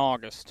fry in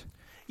August.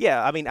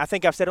 Yeah, I mean, I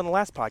think I've said on the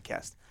last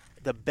podcast,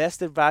 the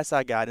best advice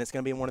I got, and it's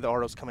going to be in one of the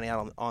articles coming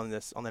out on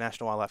the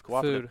National Wildlife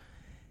Cooperative. Food.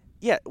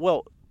 Yeah,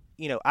 well,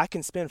 I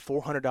can spend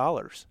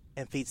 $400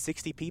 and feed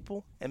 60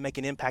 people and make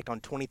an impact on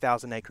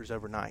 20,000 acres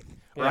overnight.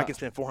 Or I Yeah. can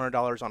spend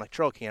 $400 on a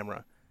trail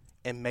camera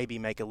and maybe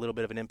make a little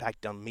bit of an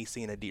impact on me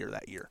seeing a deer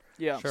that year.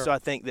 Yeah. Sure. So I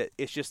think that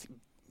it's just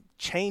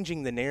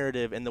changing the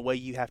narrative and the way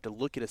you have to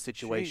look at a Jeez,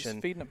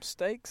 situation. feeding them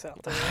steaks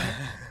out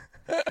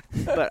there.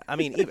 But, I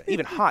mean,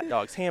 even hot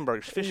dogs,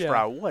 hamburgers, fish Yeah.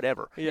 fry,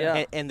 whatever.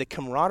 Yeah. And the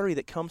camaraderie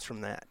that comes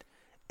from that.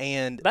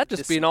 And That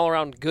just be an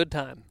all-around good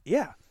time.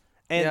 Yeah,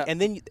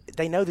 and then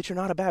they know that you're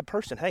not a bad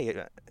person. Hey,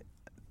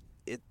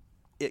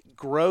 it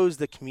grows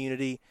the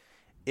community,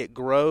 it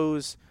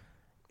grows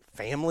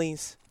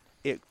families,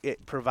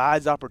 it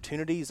provides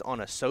opportunities on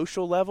a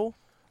social level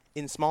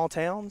in small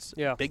towns,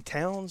 Yeah. big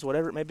towns,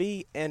 whatever it may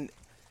be, and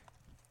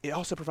it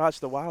also provides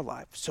for the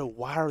wildlife. So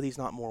why are these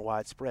not more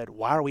widespread?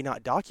 Why are we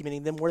not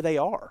documenting them where they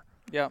are?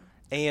 Yeah.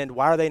 And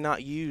why are they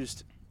not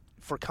used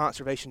for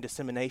conservation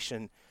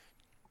dissemination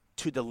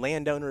to the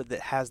landowner that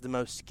has the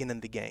most skin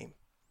in the game?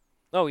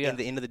 Oh, yeah. At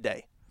the end of the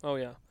day. Oh,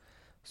 yeah.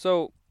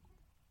 So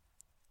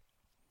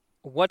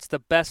what's the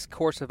best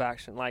course of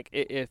action? Like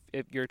if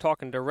you're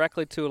talking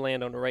directly to a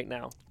landowner right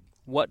now,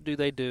 what do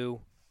they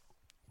do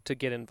to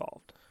get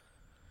involved?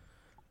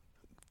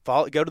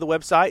 Go to the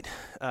website,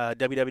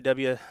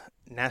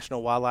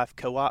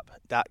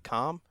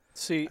 www.nationalwildlifecoop.com.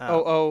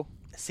 COOP.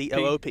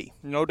 COOP.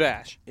 No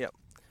dash.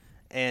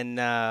 And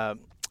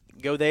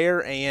go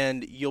there,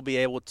 and you'll be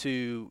able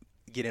to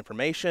get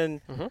information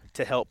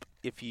to help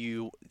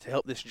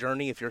this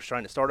journey. If you're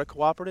trying to start a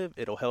cooperative,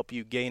 it'll help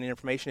you gain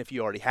information if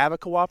you already have a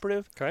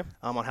cooperative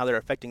on how they're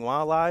affecting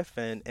wildlife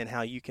and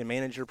how you can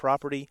manage your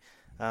property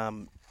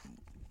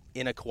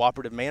in a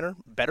cooperative manner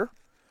better.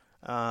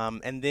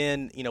 And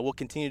then, we'll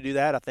continue to do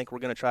that. I think we're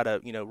going to try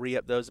to,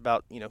 re-up those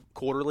about,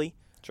 quarterly,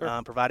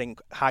 providing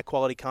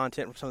high-quality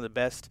content from some of the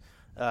best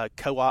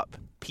co-op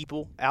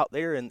people out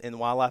there in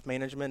wildlife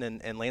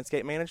management and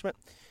landscape management.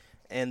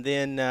 And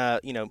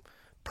then,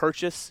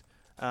 purchase,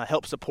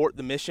 help support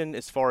the mission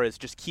as far as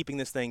just keeping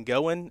this thing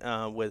going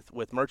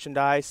with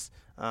merchandise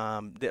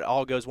that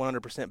all goes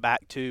 100%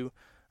 back to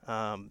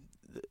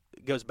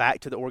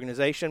the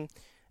organization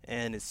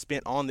and is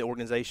spent on the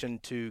organization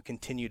to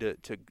continue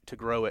to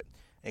grow it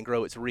and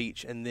grow its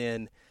reach. And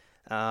then,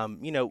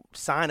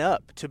 sign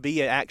up to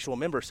be an actual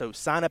member. So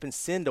sign up and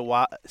send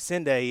an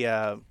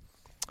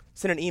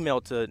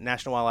email to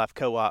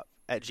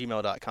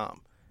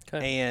nationalwildlifecoop@gmail.com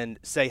and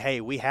say,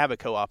 hey, we have a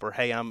co-op, or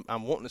hey, I'm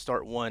wanting to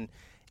start one.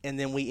 And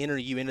then we enter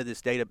you into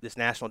this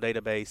national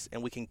database,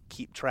 and we can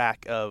keep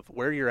track of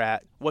where you're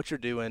at, what you're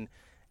doing,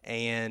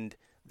 and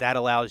that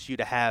allows you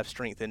to have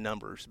strength in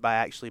numbers by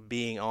actually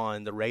being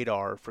on the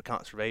radar for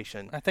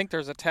conservation. I think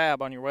there's a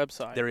tab on your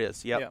website. There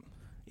is, yep.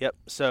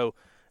 So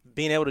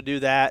being able to do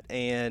that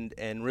and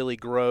really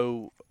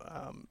grow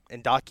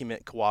and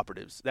document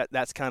cooperatives,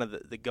 that's kind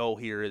of the goal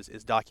here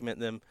is document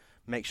them,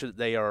 make sure that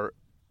they are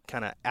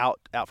kind of out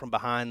from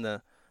behind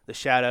the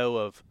shadow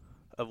of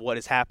what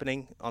is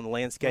happening on the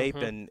landscape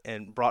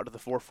and brought to the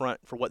forefront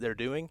for what they're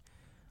doing.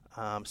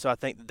 So I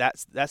think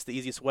that's the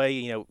easiest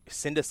way.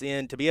 Send us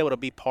in to be able to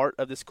be part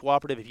of this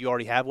cooperative. If you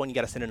already have one, you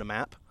got to send in a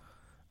map.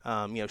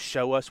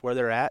 Show us where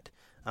they're at.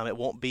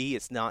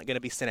 It's not going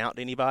to be sent out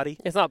to anybody.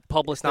 It's not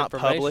published. It's not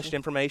published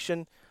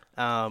information.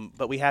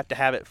 But we have to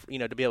have it,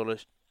 to be able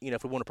to,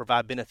 if we want to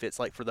provide benefits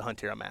like for the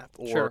Huntera map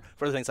or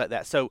for other things like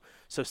that. So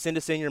send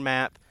us in your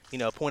map.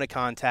 Point of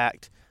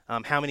contact,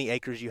 how many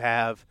acres you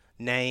have,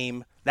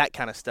 name, that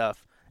kind of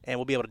stuff, and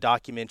we'll be able to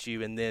document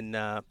you and then.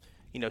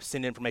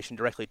 Send information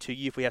directly to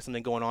you if we have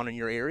something going on in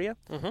your area,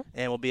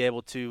 and we'll be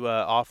able to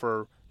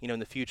offer, in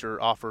the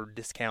future, offer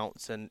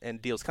discounts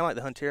and deals, kind of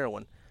like the Huntera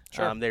one.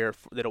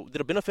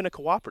 That'll benefit a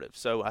cooperative.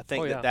 So I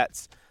think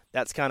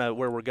that's kind of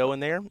where we're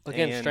going there.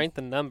 Again, strength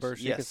in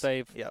numbers. You can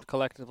save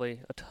collectively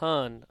a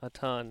ton. I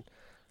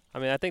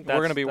mean, I think we're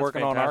going to be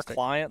working fantastic. on our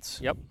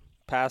clients. Yep.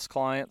 Past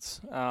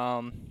clients.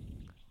 I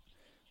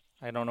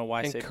don't know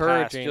why I say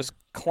past. Just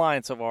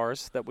clients of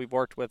ours that we've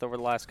worked with over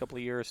the last couple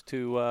of years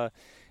to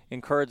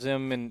encourage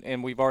them,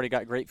 and we've already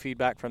got great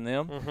feedback from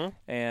them.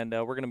 And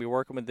we're going to be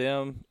working with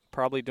them,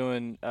 probably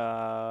doing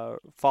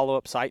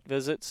follow-up site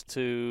visits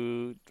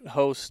to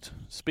host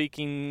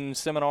speaking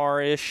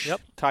seminar-ish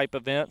type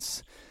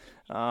events,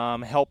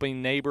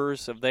 helping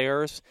neighbors of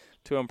theirs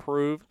to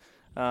improve.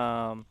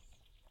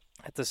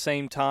 At the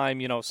same time,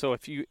 so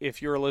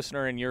if you're a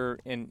listener and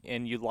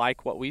you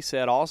like what we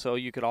said, also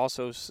you could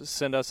also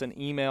send us an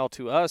email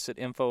to us at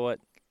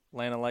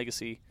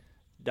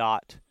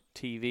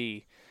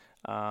info@landandlegacy.tv.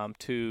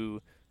 To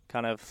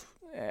kind of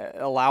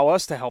allow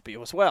us to help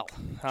you as well.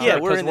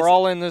 Because we're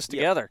all in this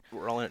together.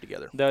 We're all in it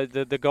together.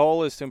 The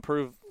goal is to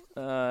improve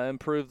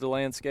the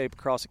landscape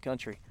across the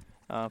country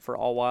for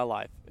all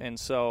wildlife.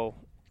 And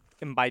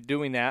by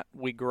doing that,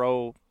 we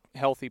grow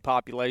healthy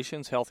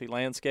populations, healthy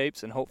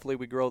landscapes, and hopefully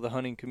we grow the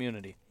hunting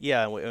community.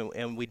 Yeah,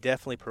 and we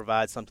definitely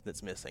provide something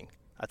that's missing.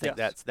 I think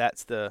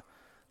that's the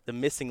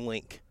missing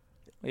link.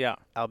 Yeah.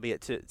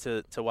 Albeit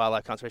to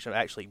wildlife conservation, of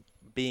actually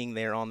being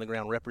there on the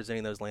ground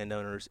representing those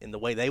landowners in the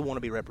way they want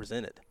to be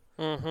represented.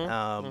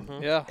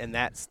 And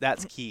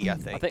that's key, I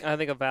think. I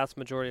think a vast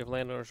majority of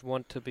landowners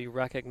want to be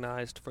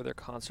recognized for their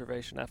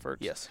conservation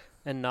efforts. Yes.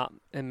 And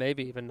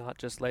maybe even not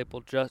just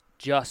labeled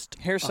just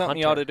Here's something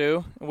you ought to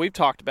do. We've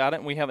talked about it,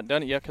 and we haven't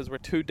done it yet because we're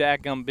too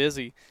daggum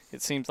busy,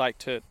 it seems like,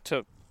 to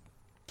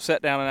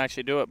sit down and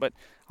actually do it. But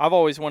I've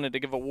always wanted to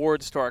give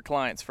awards to our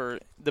clients for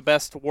the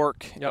best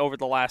work over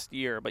the last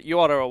year. But you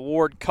ought to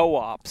award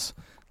co-ops.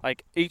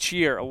 Like each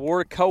year,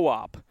 award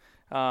co-op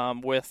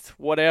with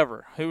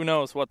whatever. Who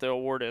knows what the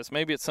award is?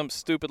 Maybe it's some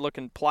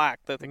stupid-looking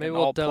plaque that they can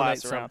all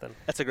plaster around. Something.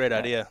 That's a great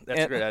idea.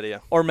 That's a great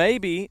idea. Or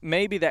maybe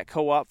that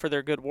co-op for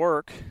their good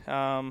work.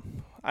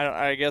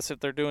 I guess if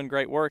they're doing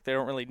great work, they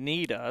don't really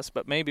need us.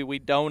 But maybe we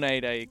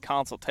donate a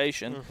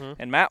consultation,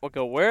 and Matt would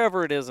go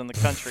wherever it is in the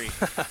country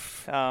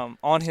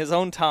on his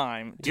own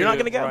time. You're not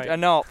going to go? Right.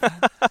 No,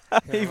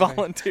 he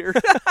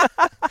volunteered.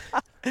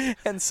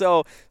 And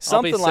so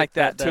something like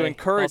that to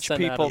encourage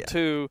people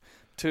to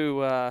do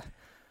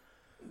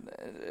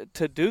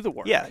the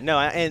work. Yeah, no,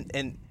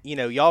 and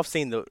y'all have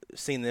seen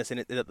this, and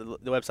the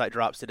website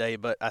drops today.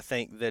 But I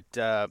think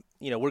that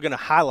we're going to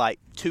highlight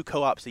 2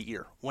 co-ops a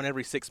year, one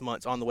every 6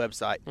 months on the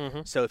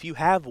website. So if you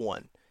have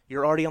one,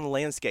 you're already on the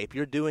landscape,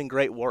 you're doing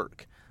great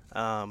work.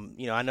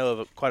 I know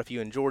of quite a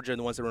few in Georgia,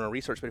 the ones that run our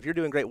research. But if you're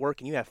doing great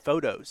work and you have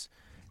photos,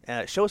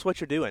 show us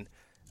what you're doing.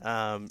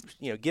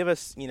 Give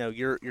us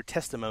your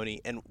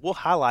testimony, and we'll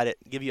highlight it.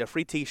 Give you a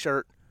free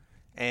T-shirt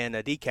and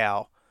a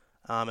decal.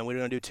 And we're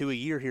going to do 2 a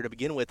year here to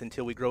begin with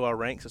until we grow our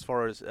ranks as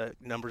far as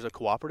numbers of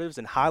cooperatives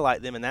and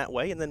highlight them in that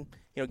way. And then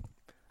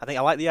I think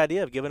I like the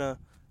idea of giving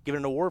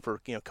an award for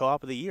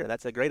co-op of the year.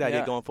 That's a great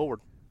idea going forward.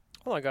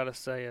 All I got to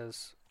say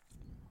is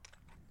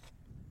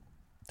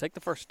take the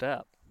first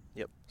step.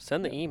 Yep.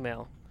 Send the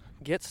email.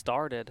 Get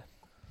started.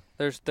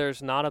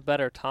 There's not a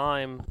better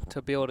time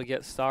to be able to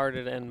get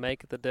started and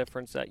make the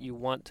difference that you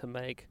want to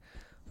make.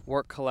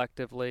 Work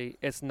collectively.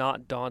 It's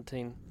not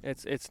daunting.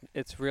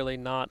 It's really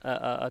not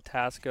a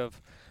task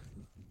of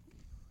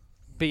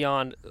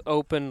beyond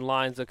open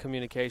lines of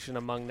communication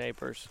among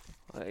neighbors.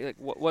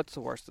 What's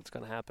the worst that's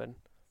going to happen?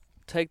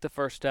 Take the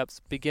first steps,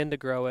 begin to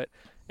grow it,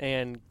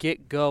 and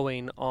get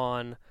going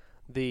on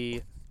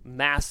the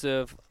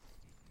massive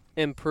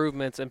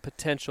improvements and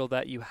potential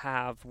that you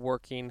have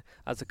working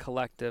as a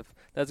collective.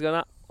 That's going to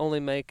not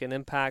only make an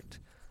impact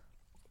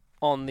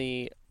on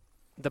the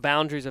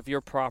boundaries of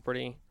your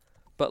property,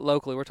 but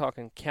locally. We're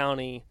talking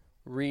county,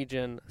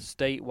 region,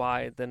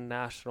 statewide, then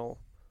national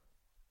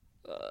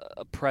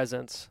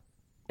presence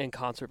in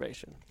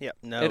conservation. Yep.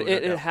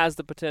 It has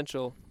the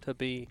potential to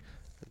be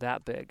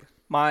that big.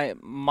 My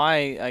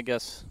I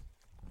guess,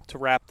 to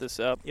wrap this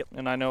up, yep.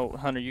 And I know,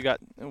 Hunter,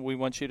 we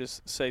want you to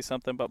say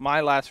something, but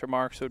my last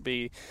remarks would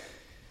be,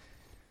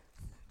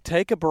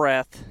 take a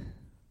breath.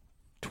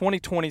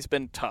 2020's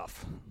been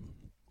tough,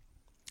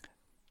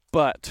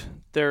 but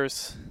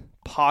there's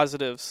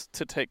positives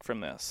to take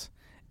from this.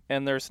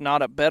 And there's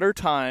not a better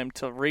time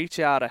to reach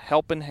out a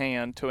helping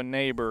hand to a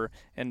neighbor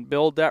and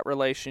build that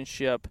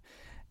relationship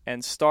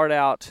and start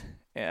out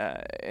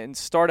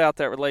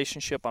that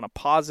relationship on a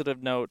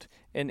positive note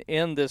and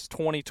end this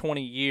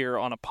 2020 year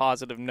on a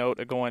positive note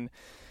of going,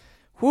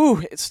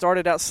 whew, it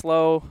started out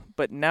slow,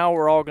 but now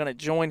we're all going to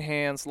join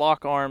hands,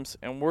 lock arms,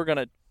 and we're going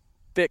to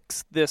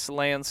fix this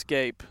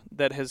landscape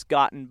that has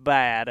gotten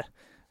bad.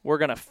 We're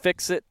going to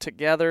fix it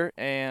together,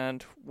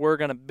 and we're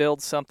going to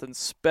build something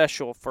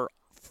special for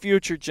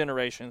future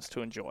generations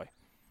to enjoy.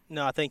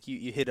 No, I think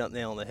you hit it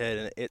nail on the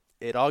head, and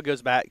it all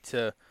goes back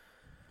to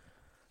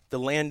the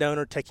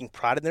landowner taking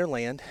pride in their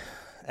land,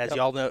 as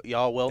y'all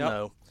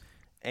know,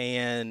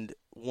 and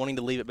wanting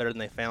to leave it better than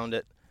they found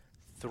it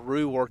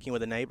through working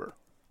with a neighbor.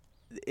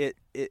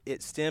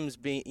 It stems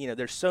being,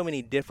 there's so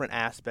many different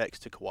aspects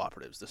to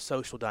cooperatives: the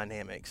social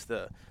dynamics,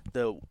 the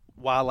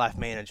wildlife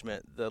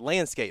management, the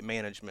landscape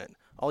management,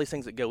 all these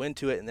things that go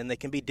into it, and then they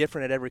can be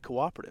different at every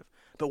cooperative.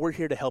 But we're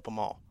here to help them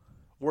all.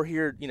 We're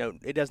here,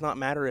 it does not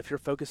matter if you're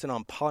focusing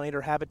on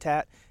pollinator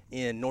habitat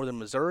in northern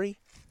Missouri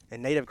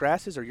and native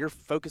grasses, or you're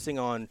focusing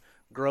on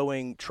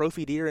growing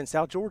trophy deer in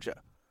South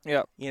Georgia.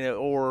 Yeah.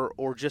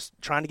 Or just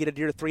trying to get a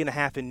deer to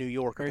 3.5 in New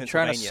York or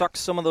Pennsylvania. Trying to suck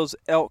some of those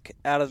elk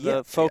out of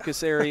the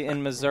focus area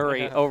in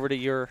Missouri over to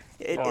your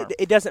farm.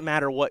 It doesn't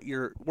matter what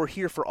we're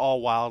here for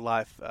all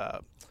wildlife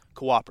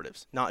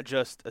cooperatives, not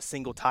just a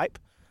single type.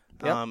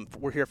 Yep.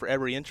 We're here for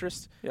every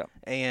interest. Yep.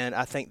 And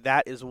I think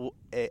that is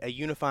a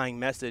unifying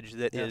message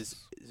that is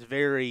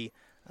very,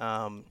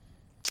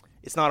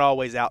 it's not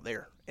always out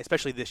there,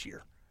 especially this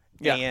year.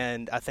 Yeah.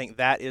 And I think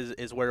that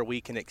is where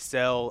we can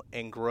excel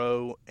and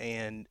grow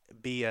and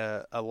be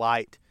a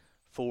light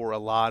for a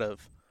lot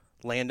of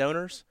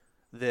landowners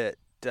that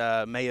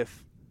may have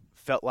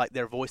felt like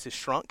their voice is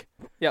shrunk.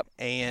 Yep.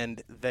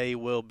 And they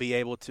will be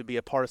able to be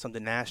a part of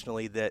something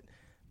nationally that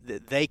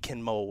they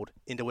can mold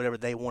into whatever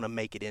they want to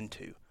make it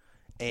into.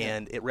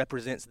 And it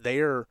represents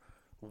their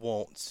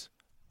wants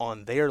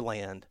on their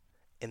land,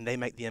 and they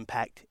make the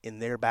impact in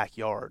their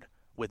backyard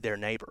with their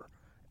neighbor,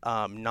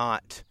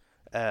 not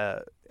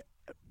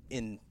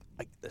in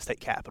like the state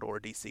capitol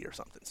or DC or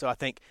something. So I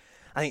think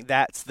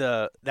that's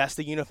the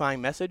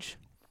unifying message,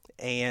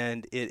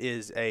 and it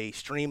is a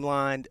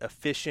streamlined,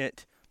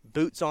 efficient,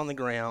 boots on the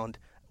ground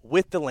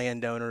with the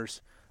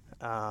landowners,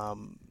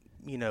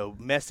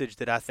 message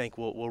that I think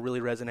will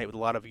really resonate with a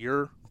lot of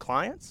your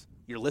clients,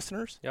 your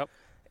listeners. Yep.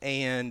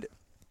 And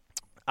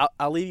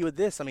I'll leave you with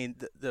this. I mean,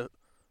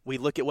 we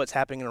look at what's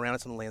happening around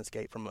us in the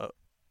landscape from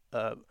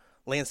a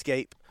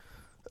landscape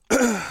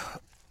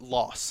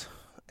loss,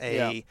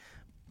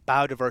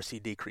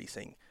 biodiversity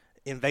decreasing,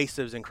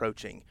 invasives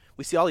encroaching.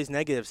 We see all these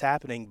negatives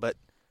happening, but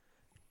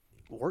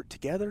work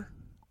together,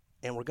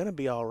 and we're going to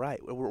be all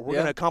right. We're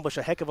going to accomplish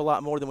a heck of a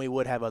lot more than we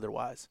would have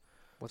otherwise.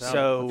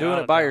 Doing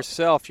it by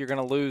yourself, you're going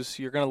to lose.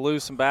 You're going to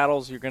lose some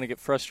battles. You're going to get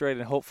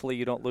frustrated, and hopefully,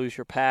 you don't lose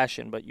your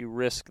passion, but you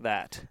risk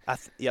that.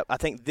 I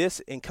think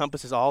this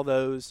encompasses all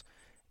those,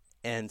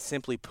 and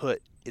simply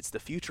put, it's the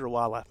future of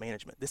wildlife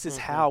management. This is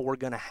how we're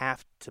going to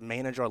have to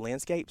manage our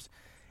landscapes.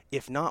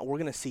 If not, we're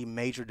going to see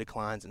major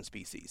declines in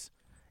species,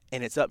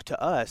 and it's up to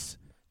us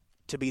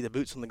to be the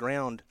boots on the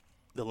ground,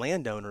 the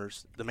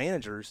landowners, the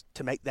managers,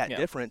 to make that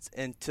difference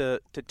and to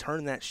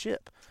turn that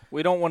ship.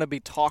 We don't want to be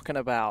talking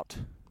about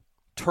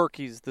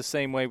turkeys the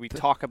same way we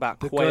talk about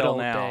quail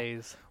now.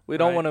 Days. We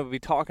don't want to be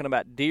talking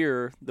about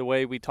deer the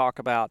way we talk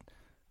about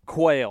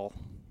quail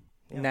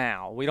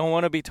now. We don't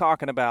want to be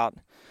talking about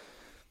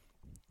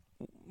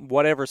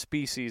whatever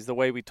species the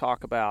way we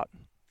talk about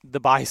the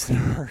bison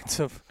herds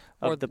of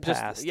the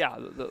past.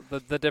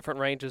 The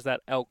different ranges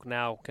that elk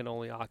now can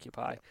only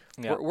occupy.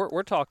 Yeah.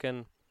 We're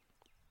talking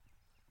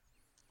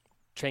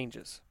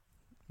changes.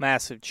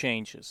 Massive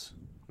changes.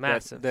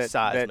 Massive.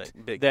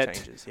 Big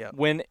changes. Yeah.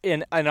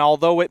 And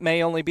although it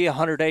may only be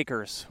 100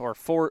 acres or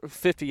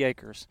 50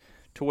 acres,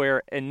 to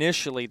where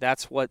initially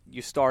that's what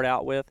you start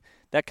out with,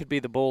 that could be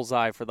the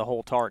bullseye for the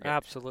whole target.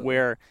 Absolutely.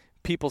 Where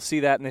people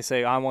see that and they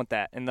say, I want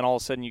that. And then all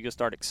of a sudden you just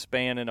start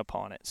expanding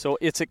upon it. So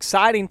it's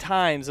exciting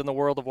times in the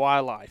world of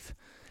wildlife.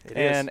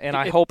 And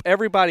I hope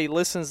everybody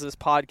listens to this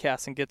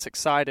podcast and gets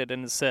excited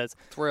and says,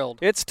 thrilled.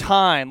 It's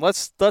time.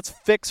 Let's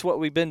fix what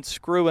we've been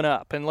screwing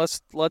up, and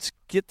let's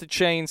get the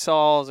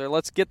chainsaws, or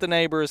let's get the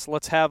neighbors.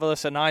 Let's have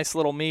us a nice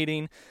little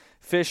meeting,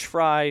 fish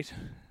fry,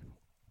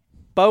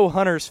 bow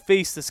hunters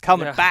feast is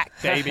coming back,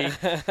 baby.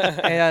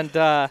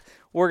 And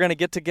we're going to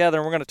get together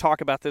and we're going to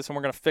talk about this and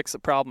we're going to fix the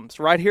problems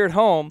right here at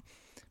home,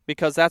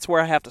 because that's where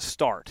I have to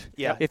start.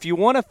 Yeah. If you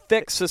want to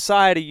fix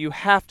society, you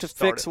have to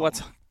fix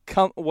what's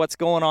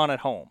going on at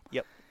home.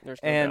 Yep.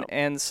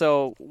 And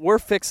so we're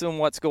fixing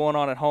what's going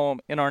on at home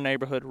in our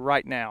neighborhood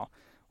right now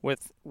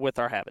with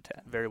our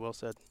habitat. Very well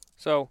said.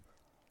 So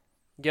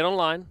get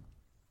online,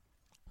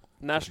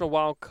 National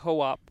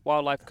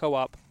Wildlife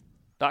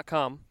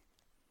Co-op.com,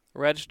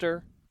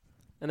 register,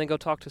 and then go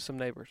talk to some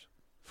neighbors.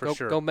 For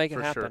sure. Go make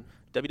it happen.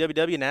 Sure.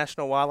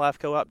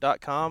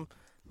 www.nationalwildlifecoop.com.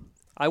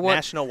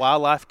 National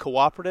Wildlife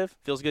Cooperative.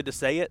 Feels good to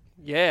say it.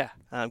 Yeah.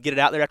 Get it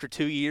out there after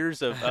 2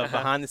 years of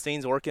behind the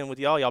snes working with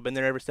y'all. Y'all been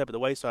there every step of the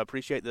way, so I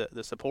appreciate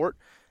the support.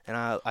 And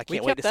I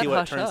can't wait to see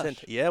what it turns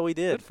into. Yeah, we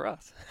did. Good for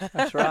us.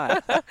 That's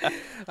right.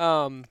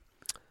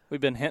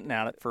 We've been hinting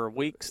at it for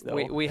weeks, though.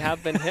 We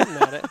have been hinting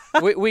at it.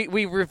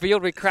 We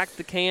revealed we cracked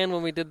the can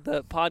when we did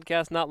the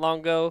podcast not long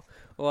ago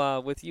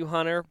with you,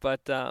 Hunter.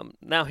 But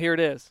now here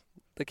it is.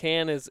 The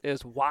can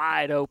is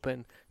wide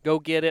open. Go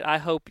get it. I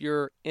hope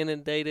you're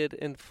inundated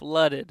and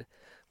flooded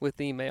with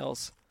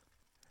emails.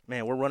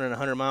 Man, we're running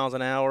 100 miles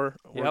an hour.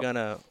 Yep.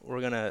 We're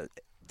gonna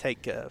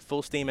take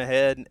full steam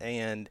ahead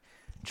and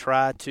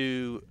try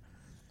to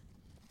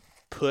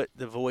put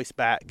the voice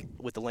back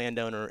with the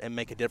landowner and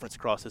make a difference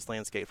across this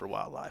landscape for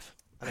wildlife.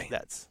 I think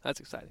that's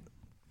exciting.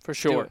 For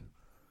sure.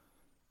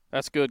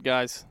 That's good,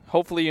 guys.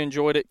 Hopefully you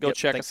enjoyed it. Go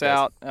check us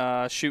out.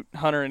 Shoot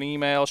Hunter an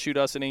email. Shoot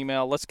us an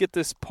email. Let's get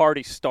this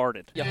party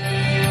started. Yep.